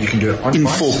 you can do it on in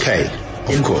device.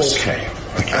 4K, of course.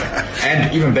 4K. Okay.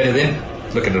 And even better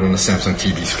then, look at it on the Samsung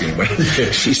TV screen.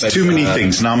 It's too many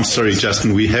things. Now, I'm sorry,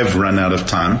 Justin, we have run out of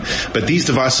time. But these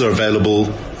devices are available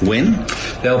when?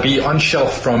 They'll be on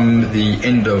shelf from the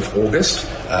end of August.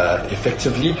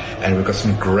 effectively, and we've got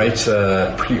some great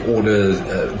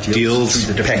pre-order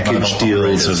deals, package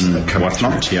deals, and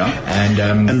whatnot. Yeah,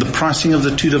 and the pricing of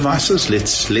the two devices.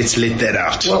 Let's let that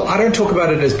out. Well, I don't talk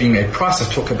about it as being a price.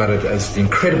 I talk about it as the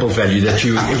incredible value that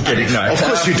you're getting. No, of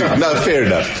course you do. No, fair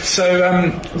enough.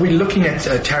 So we're looking at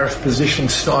tariff positioning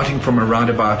starting from around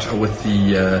about with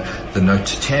the Note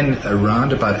 10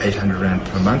 around about 800 Rand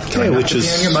per month. Okay, which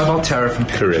is your mobile tariff and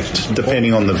correct,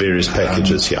 depending on the various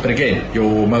packages. Yeah, but again,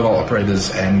 your mobile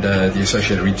operators and the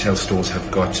associated retail stores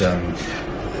have got.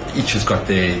 Each has got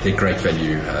their great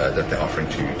value that they're offering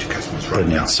to customers right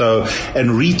now. So,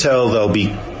 and retail, they'll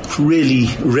be really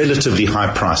relatively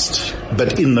high priced,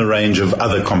 but in the range of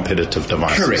other competitive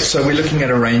devices. Correct. So we're looking at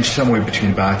a range somewhere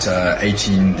between about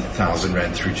 18,000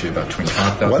 Rand through to about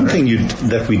 25,000 One thing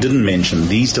that we didn't mention,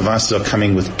 these devices are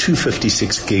coming with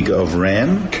 256 gig of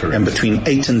RAM. Correct. And between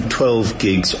 8 and 12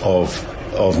 gigs of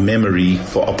memory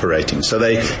for operating. So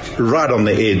they're right on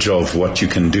the edge of what you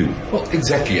can do. Well,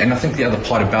 exactly. And I think the other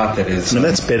part about that is... And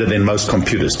that's better than most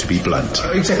computers, to be blunt.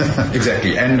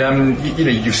 Exactly. And,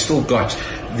 you've still got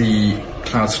the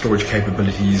cloud storage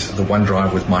capabilities, the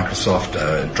OneDrive with Microsoft,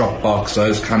 Dropbox,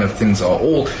 those kind of things are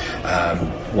all,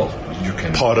 you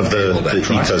can... Part of the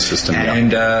ecosystem, yeah.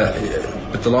 And,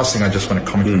 but the last thing I just want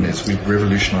to comment on is we've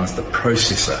revolutionized the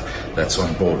processor that's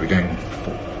on board. We're going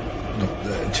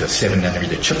to a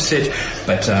 7-nanometer chipset,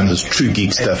 but there's true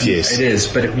geek stuff. Yes, it is,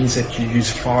 but it means that you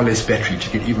use far less battery to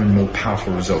get even more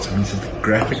powerful results. It means that the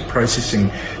graphic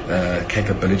processing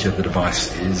capability of the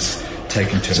device is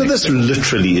taken to. So this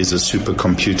literally is a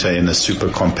supercomputer in a super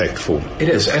compact form. It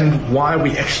is, and why are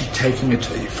we actually taking it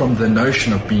from the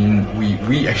notion of being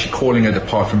we actually calling it,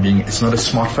 apart from being, it's not a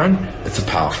smartphone, it's a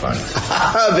power phone.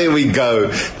 There we go.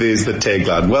 There's the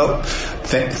tagline. Well,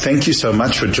 thank you so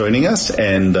much for joining us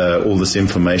and all this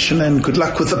information, and good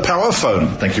luck with the power phone.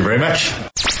 Thank you very much.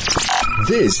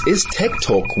 This is Tech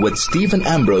Talk with Steven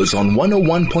Ambrose on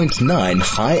 101.9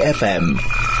 High FM.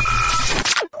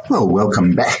 Well,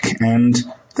 welcome back, and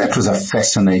that was a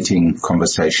fascinating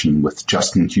conversation with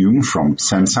Justin Hume from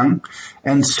Samsung,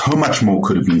 and so much more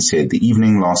could have been said. The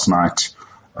evening last night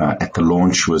at the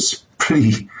launch was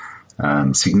pretty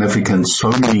significant. So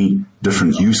many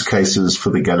different use cases for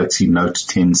the Galaxy Note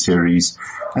 10 series,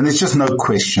 and there's just no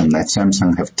question that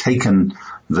Samsung have taken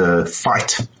the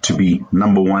fight to be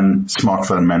number one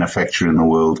smartphone manufacturer in the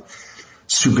world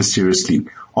super seriously.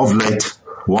 Of late,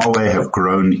 Huawei have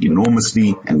grown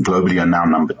enormously and globally are now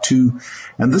number 2.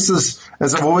 And this is,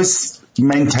 as I've always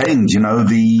maintained,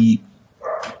 the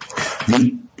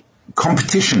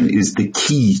competition is the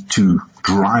key to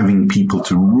driving people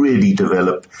to really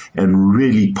develop and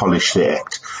really polish their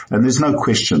act. And there's no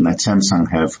question that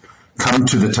Samsung have come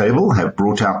to the table, have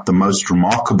brought out the most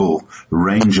remarkable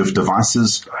range of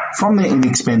devices from their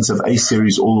inexpensive A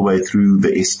series all the way through the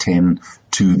S10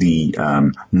 to the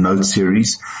Note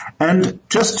series. And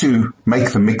just to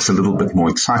make the mix a little bit more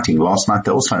exciting, last night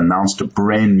they also announced a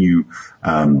brand new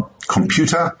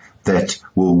computer that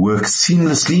will work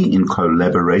seamlessly in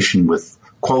collaboration with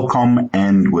Qualcomm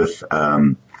and with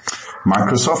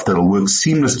Microsoft. That'll work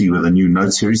seamlessly with the new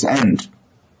Note series and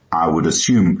I would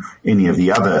assume any of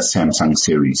the other Samsung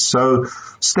series. So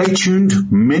stay tuned.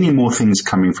 Many more things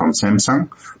coming from Samsung,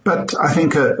 but I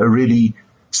think a really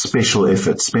special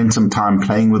effort. Spend some time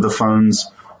playing with the phones.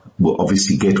 We'll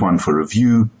obviously get one for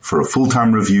review, for a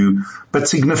full-time review, but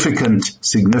significant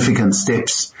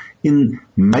steps in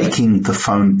making the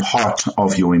phone part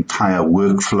of your entire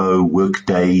workflow,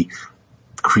 workday,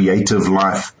 creative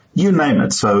life, you name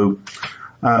it. So,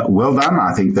 well done.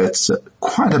 I think that's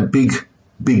quite a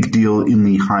big deal in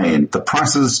the high end. The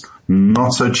prices not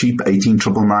so cheap,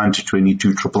 18,999 to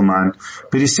 22,999,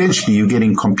 but essentially you're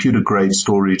getting computer grade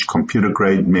storage, computer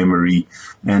grade memory,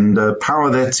 and power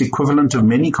that's equivalent of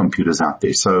many computers out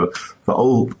there. So the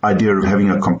whole idea of having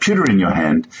a computer in your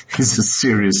hand is a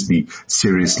seriously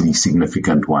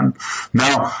significant one.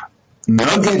 Now,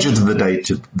 no gadget of the day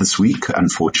this week,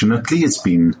 unfortunately. It's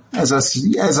been, as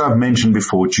I've mentioned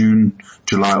before, June,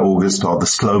 July, August are the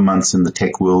slow months in the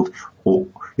tech world.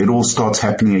 It all starts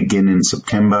happening again in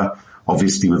September,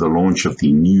 obviously with the launch of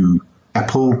the new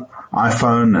Apple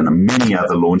iPhone and many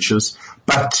other launches.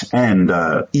 And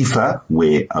IFA,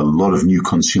 where a lot of new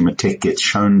consumer tech gets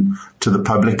shown to the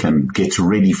public and gets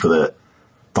ready for the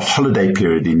the holiday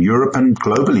period in Europe and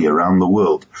globally around the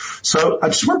world. So I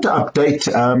just want to update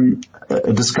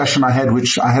a discussion I had,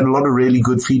 which I had a lot of really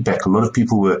good feedback. A lot of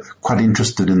people were quite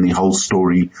interested in the whole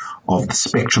story of the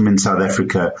spectrum in South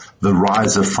Africa, the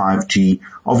rise of 5G.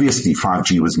 Obviously,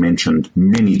 5G was mentioned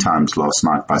many times last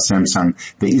night by Samsung.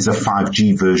 There is a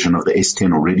 5G version of the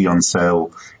S10 already on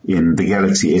sale in the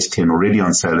Galaxy S10 already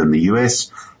on sale in the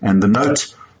US, and the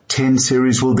Note 10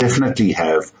 series will definitely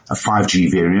have a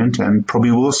 5G variant and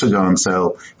probably will also go on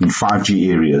sale in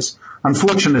 5G areas.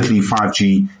 Unfortunately,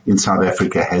 5G in South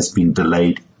Africa has been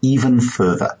delayed even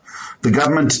further. The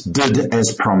government did,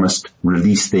 as promised,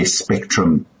 release their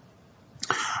spectrum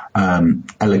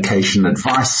allocation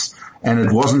advice, and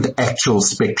it wasn't actual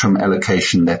spectrum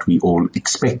allocation that we all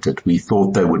expected. We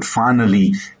thought they would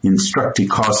finally instruct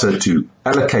ICASA to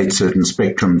allocate certain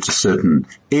spectrum to certain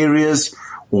areas,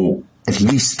 or at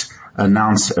least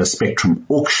announce a spectrum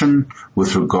auction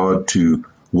with regard to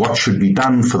what should be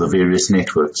done for the various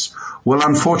networks. Well,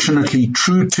 unfortunately,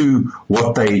 true to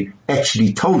what they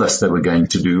actually told us they were going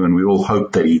to do, and we all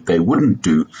hoped they wouldn't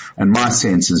do, and my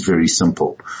sense is very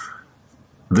simple.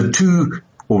 The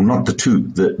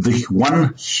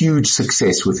one huge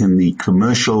success within the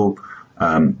commercial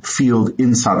field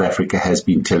in South Africa has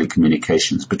been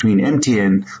telecommunications. Between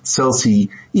MTN, Cell C,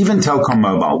 even Telkom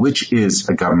Mobile, which is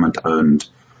a government-owned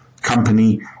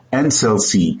company, and Cell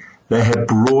C, they have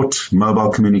brought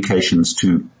mobile communications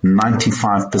to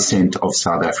 95% of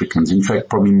South Africans. In fact,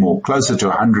 probably more, closer to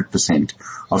 100%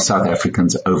 of South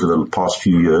Africans over the past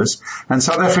few years. And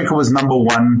South Africa was number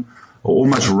one, or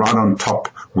almost right on top,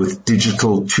 with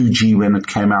digital 2G when it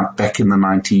came out back in the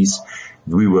 90s.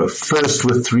 We were first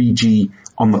with 3G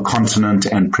on the continent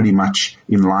and pretty much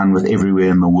in line with everywhere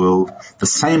in the world. The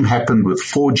same happened with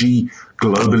 4G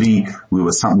globally. We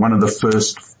were one of the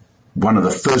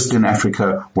first in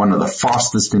Africa, one of the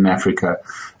fastest in Africa.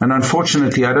 And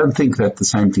unfortunately, I don't think that the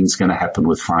same thing's going to happen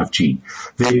with 5G.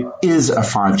 There is a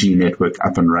 5G network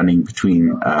up and running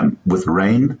with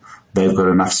Rain. They've got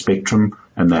enough spectrum,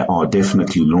 and they are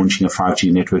definitely launching a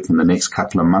 5G network in the next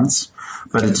couple of months.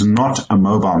 But it's not a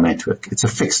mobile network. It's a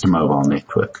fixed mobile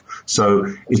network. So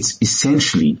it's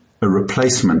essentially a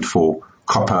replacement for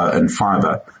copper and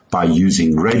fiber by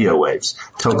using radio waves.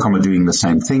 Telkom are doing the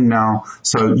same thing now.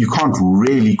 So you can't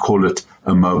really call it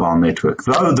a mobile network.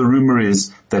 Though the rumor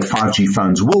is that 5G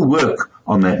phones will work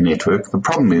on that network. The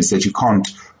problem is that you can't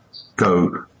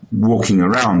go walking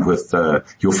around with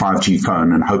your 5G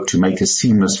phone and hope to make a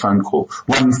seamless phone call.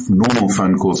 Normal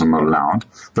phone calls are not allowed,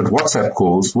 but WhatsApp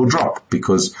calls will drop,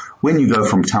 because when you go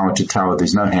from tower to tower,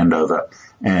 there's no handover,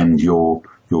 and your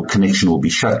connection will be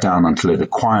shut down until it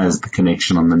acquires the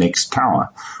connection on the next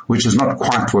tower, which is not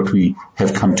quite what we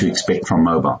have come to expect from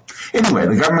mobile. Anyway,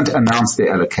 the government announced their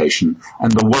allocation,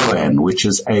 and the WOAN, which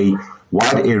is a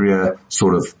wide area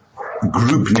sort of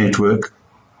group network,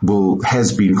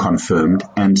 has been confirmed,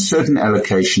 and certain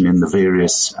allocation in the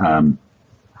various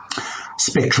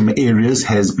spectrum areas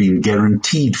has been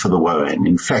guaranteed for the WOAN.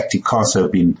 In fact, ICASA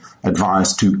have been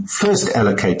advised to first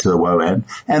allocate to the WOAN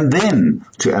and then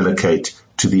to allocate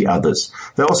to the others.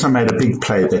 They also made a big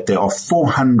play that there are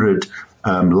 400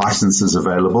 licenses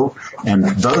available, and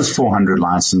those 400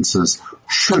 licenses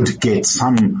should get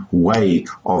some way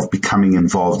of becoming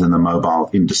involved in the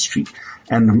mobile industry.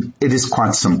 And it is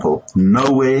quite simple.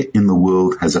 Nowhere in the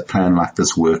world has a plan like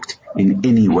this worked in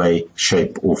any way,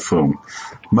 shape or form.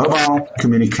 Mobile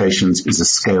communications is a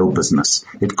scale business.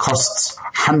 It costs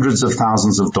hundreds of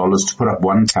thousands of dollars to put up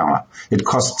one tower. It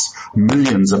costs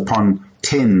millions upon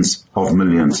tens of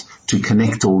millions to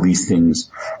connect all these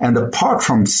things. And apart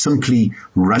from simply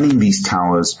running these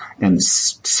towers and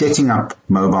setting up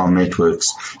mobile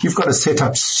networks, you've got to set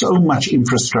up so much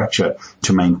infrastructure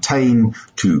to maintain,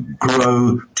 to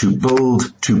grow, to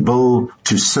build,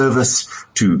 to service,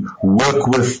 to work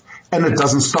with. And it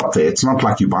doesn't stop there. It's not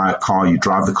like you buy a car, you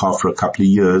drive the car for a couple of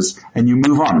years and you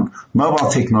move on. Mobile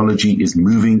technology is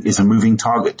a moving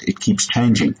target. It keeps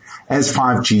changing. As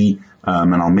 5G,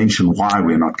 and I'll mention why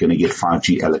we're not going to get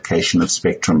 5G allocation of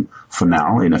spectrum for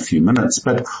now in a few minutes,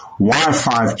 but why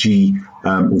 5G,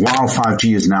 while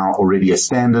 5G is now already a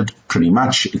standard, pretty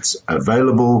much it's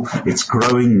available, it's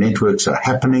growing, networks are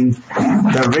happening,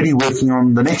 they're already working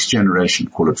on the next generation,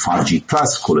 call it 5G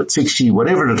plus, call it 6G,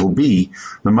 whatever it'll be.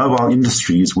 The mobile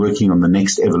industry is working on the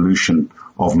next evolution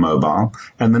of mobile,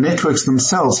 and the networks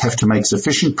themselves have to make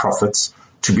sufficient profits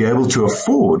to be able to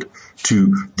afford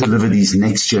to deliver these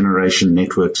next generation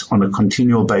networks on a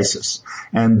continual basis.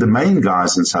 And the main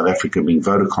guys in South Africa, being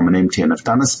Vodacom and MTN, have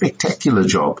done a spectacular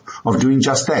job of doing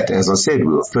just that. As I said,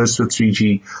 we were first with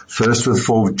 3G, first with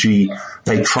 4G.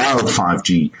 They trialed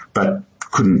 5G, but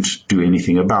couldn't do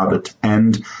anything about it.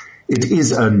 And it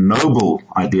is a noble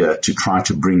idea to try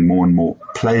to bring more and more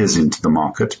players into the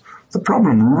market. The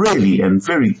problem really and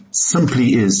very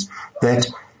simply is that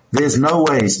there's no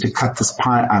ways to cut this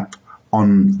pie up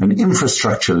on an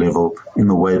infrastructure level in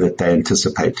the way that they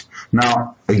anticipate.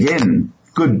 Now, again,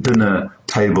 good dinner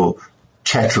table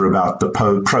chatter about the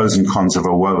pros and cons of a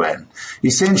WOAN.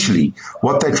 Essentially,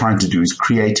 what they're trying to do is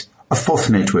create a fourth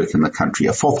network in the country,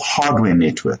 a fourth hardware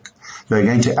network. They're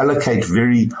going to allocate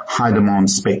very high demand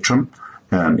spectrum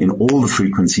in all the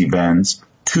frequency bands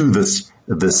to this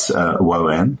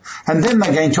WOAN, and then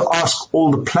they're going to ask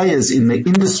all the players in the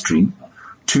industry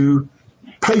to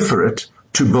pay for it,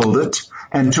 to build it,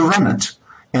 and to run it.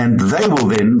 And they will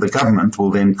then, the government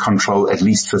will then control at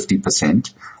least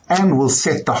 50% and will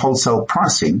set the wholesale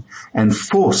pricing and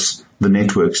force the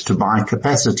networks to buy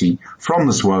capacity from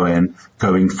this WOAN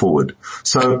going forward.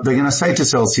 So they're going to say to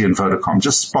Cell C and Vodacom,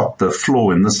 just spot the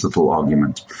flaw in this little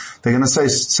argument. They're going to say,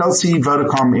 Cell C,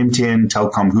 Vodacom, MTN,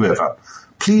 Telkom, whoever,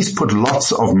 please put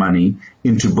lots of money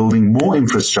into building more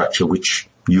infrastructure, which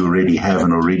you already have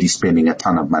and already spending a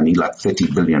ton of money, like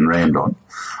 30 billion rand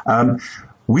on.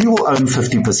 We will own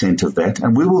 50% of that,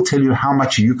 and we will tell you how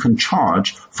much you can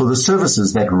charge for the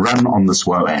services that run on this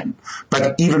WOAN.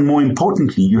 But even more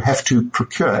importantly, you have to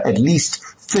procure at least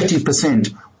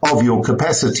 30% of your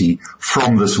capacity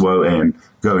from this WOAN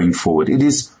going forward. It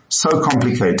is so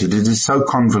complicated. It is so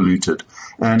convoluted.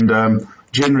 And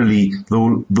generally,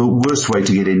 the worst way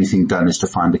to get anything done is to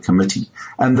find a committee.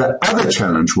 And the other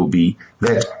challenge will be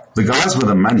that the guys with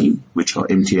the money, which are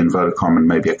MTN, Vodacom, and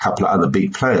maybe a couple of other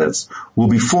big players, will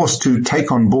be forced to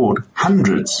take on board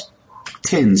hundreds,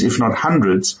 tens, if not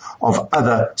hundreds, of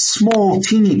other small,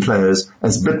 teeny players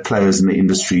as bit players in the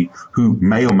industry who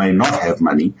may or may not have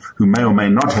money, who may or may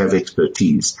not have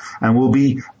expertise, and will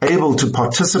be able to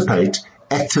participate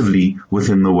actively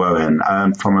within the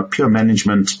WOAN. From a pure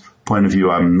management point of view,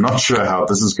 I'm not sure how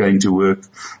this is going to work.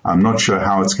 I'm not sure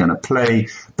how it's going to play,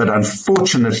 but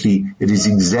unfortunately it is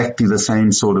exactly the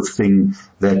same sort of thing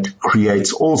that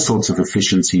creates all sorts of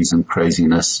efficiencies and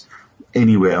craziness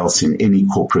anywhere else in any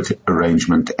corporate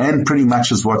arrangement, and pretty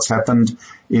much is what's happened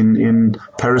in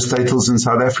parastatals in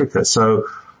South Africa. So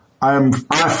I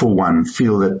for one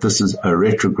feel that this is a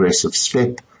retrogressive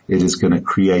step. It is going to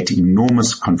create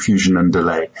enormous confusion and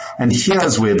delay. And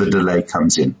here's where the delay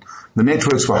comes in. The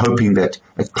networks were hoping that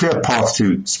a clear path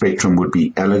to spectrum would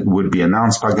be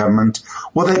announced by government.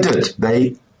 Well, they did.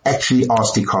 They actually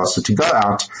asked ICASA to go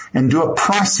out and do a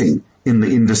pricing in the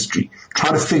industry,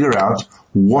 try to figure out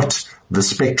what the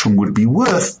spectrum would be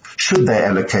worth should they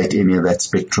allocate any of that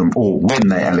spectrum, or when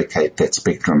they allocate that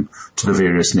spectrum to the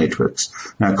various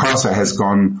networks. Now, ICASA has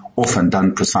gone off and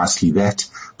done precisely that,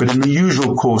 but in the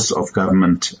usual course of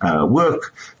government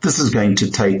work, this is going to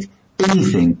take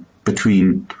anything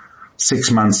between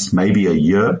 6 months, maybe a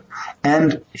year.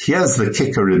 And here's the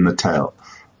kicker in the tail.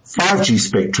 5G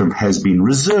spectrum has been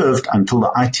reserved until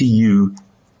the ITU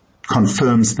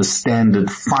confirms the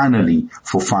standard finally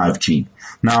for 5G.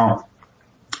 Now,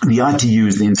 the ITU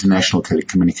is the International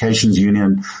Telecommunications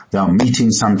Union. They are meeting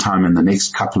sometime in the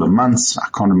next couple of months. I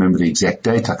can't remember the exact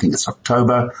date. I think it's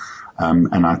October.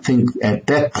 And I think at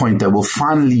that point they will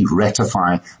finally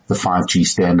ratify the 5G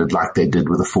standard like they did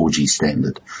with the 4G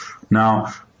standard.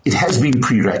 Now, it has been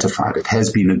pre-ratified. It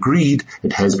has been agreed.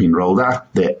 It has been rolled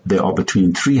out. There are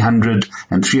between 300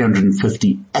 and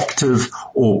 350 active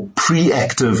or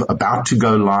pre-active, about to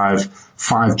go live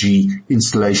 5G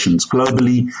installations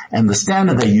globally. And the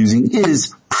standard they're using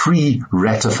is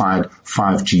pre-ratified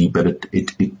 5G, but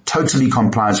it totally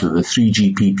complies with the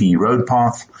 3GPP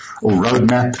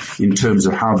roadmap in terms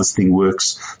of how this thing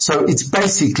works. So it's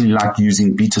basically like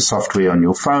using beta software on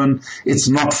your phone. It's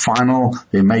not final.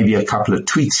 There may be a couple of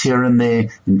tweaks here and there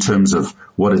in terms of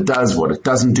what it does, what it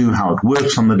doesn't do, how it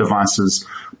works on the devices,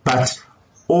 but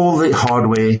all the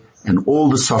hardware and all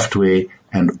the software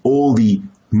and all the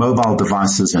mobile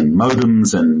devices and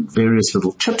modems and various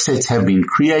little chipsets have been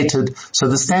created. So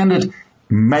the standard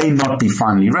may not be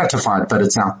finally ratified, but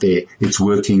it's out there. It's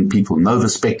working. People know the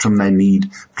spectrum they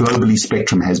need. Globally,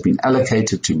 spectrum has been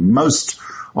allocated to most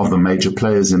of the major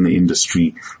players in the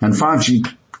industry. And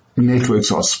 5G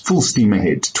networks are full steam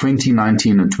ahead.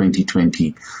 2019 and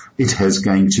 2020, it has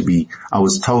going to be, I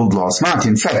was told last night,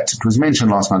 in fact, it was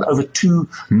mentioned last night, over 2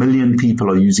 million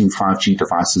people are using 5G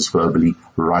devices globally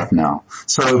right now.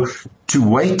 So to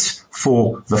wait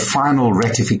for the final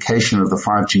ratification of the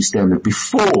 5G standard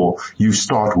before you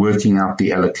start working out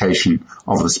the allocation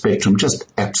of the spectrum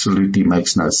just absolutely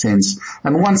makes no sense.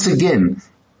 And once again,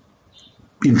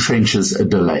 entrenches a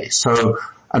delay. So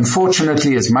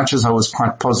Unfortunately, as much as I was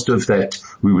quite positive that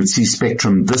we would see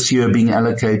spectrum this year being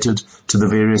allocated to the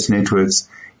various networks,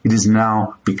 it is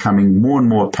now becoming more and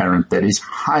more apparent that it's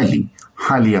highly,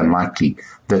 highly unlikely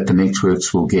that the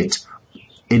networks will get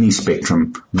any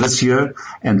spectrum this year,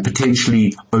 and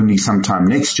potentially only sometime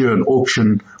next year an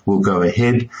auction will go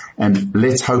ahead. And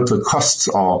let's hope the costs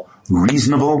are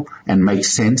reasonable and make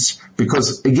sense,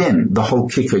 because again, the whole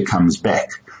kicker comes back.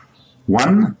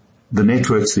 One, the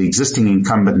networks, the existing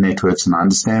incumbent networks, and I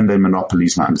understand they're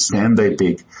monopolies and I understand they're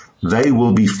big, they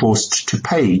will be forced to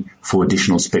pay for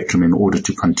additional spectrum in order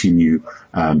to continue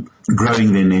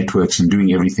growing their networks and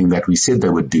doing everything that we said they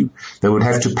would do. They would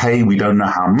have to pay, we don't know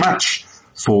how much,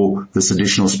 for this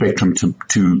additional spectrum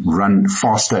to run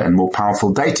faster and more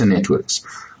powerful data networks.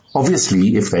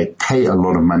 Obviously, if they pay a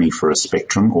lot of money for a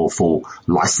spectrum or for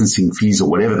licensing fees or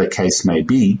whatever the case may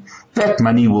be, that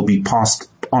money will be passed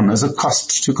on as a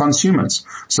cost to consumers.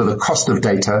 So the cost of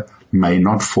data may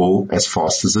not fall as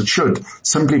fast as it should,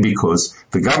 simply because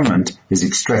the government is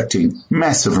extracting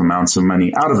massive amounts of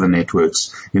money out of the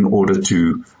networks in order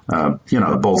to,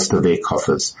 bolster their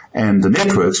coffers. And the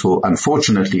networks will,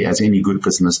 unfortunately, as any good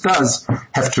business does,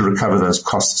 have to recover those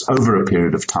costs over a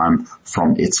period of time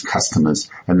from its customers.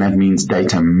 And that means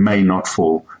data may not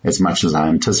fall as much as I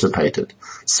anticipated.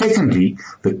 Secondly,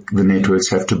 the networks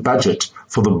have to budget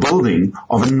for the building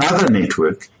of another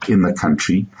network in the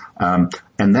country, and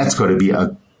that's got to be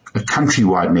a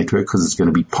countrywide network, because it's going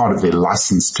to be part of their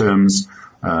license terms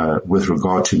with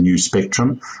regard to new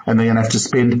spectrum, and they're going to have to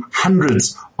spend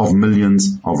hundreds of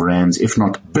millions of rands, if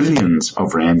not billions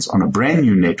of rands, on a brand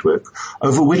new network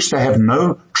over which they have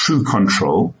no true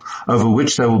control, over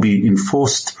which they will be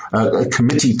enforced, a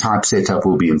committee type setup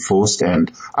will be enforced,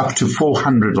 and up to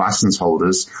 400 license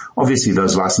holders. Obviously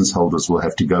those license holders will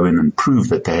have to go in and prove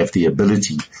that they have the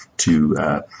ability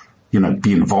to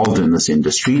be involved in this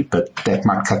industry, but that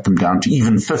might cut them down to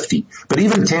even 50. But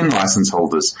even 10 license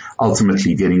holders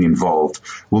ultimately getting involved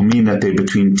will mean that there are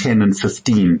between 10 and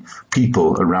 15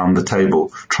 people around the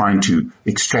table trying to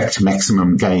extract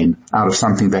maximum gain out of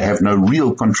something they have no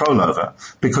real control over,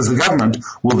 because the government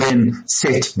will then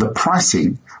set the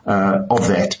pricing of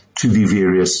that to the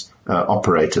various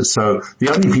operators. So the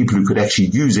only people who could actually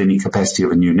use any capacity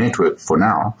of a new network for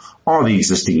now are the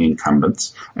existing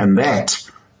incumbents, and that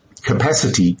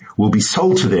capacity will be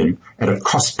sold to them at a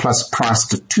cost plus price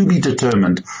to be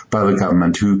determined by the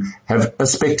government, who have a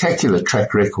spectacular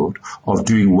track record of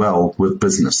doing well with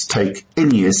business. Take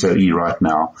any SOE right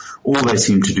now. All they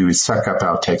seem to do is suck up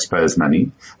our taxpayers'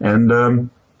 money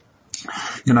and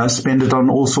spend it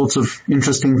on all sorts of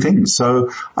interesting things.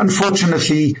 So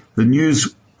unfortunately, the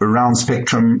news around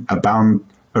spectrum,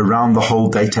 around the whole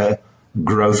data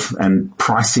growth and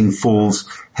pricing falls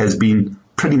has been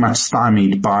pretty much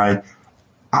stymied by,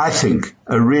 I think,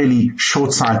 a really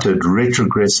short-sighted,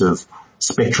 retrogressive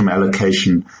spectrum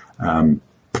allocation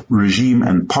regime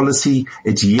and policy.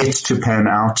 It's yet to pan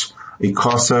out.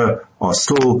 ICASA are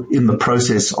still in the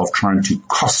process of trying to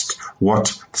cost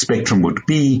what spectrum would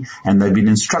be, and they've been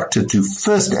instructed to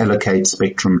first allocate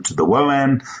spectrum to the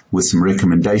WOAN with some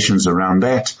recommendations around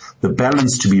that, the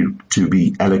balance to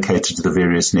be allocated to the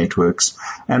various networks.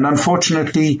 And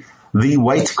unfortunately, the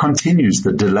wait continues,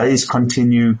 the delays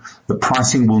continue, the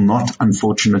pricing will not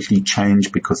unfortunately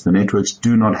change, because the networks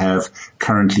do not have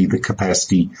currently the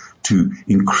capacity to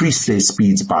increase their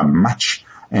speeds by much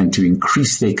and to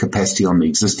increase their capacity on the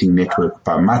existing network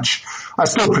by much. I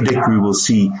still predict we will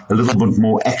see a little bit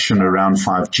more action around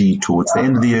 5G towards the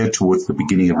end of the year, towards the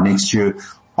beginning of next year,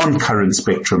 on current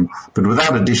spectrum, but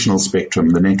without additional spectrum,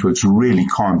 the networks really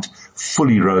can't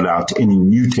fully roll out any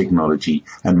new technology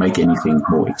and make anything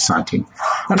more exciting.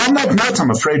 And on that note, I'm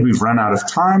afraid we've run out of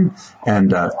time,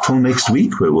 and till next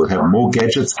week, where we'll have more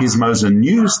gadgets, gizmos, and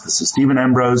news. This is Steven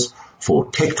Ambrose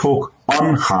for Tech Talk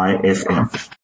on High FM.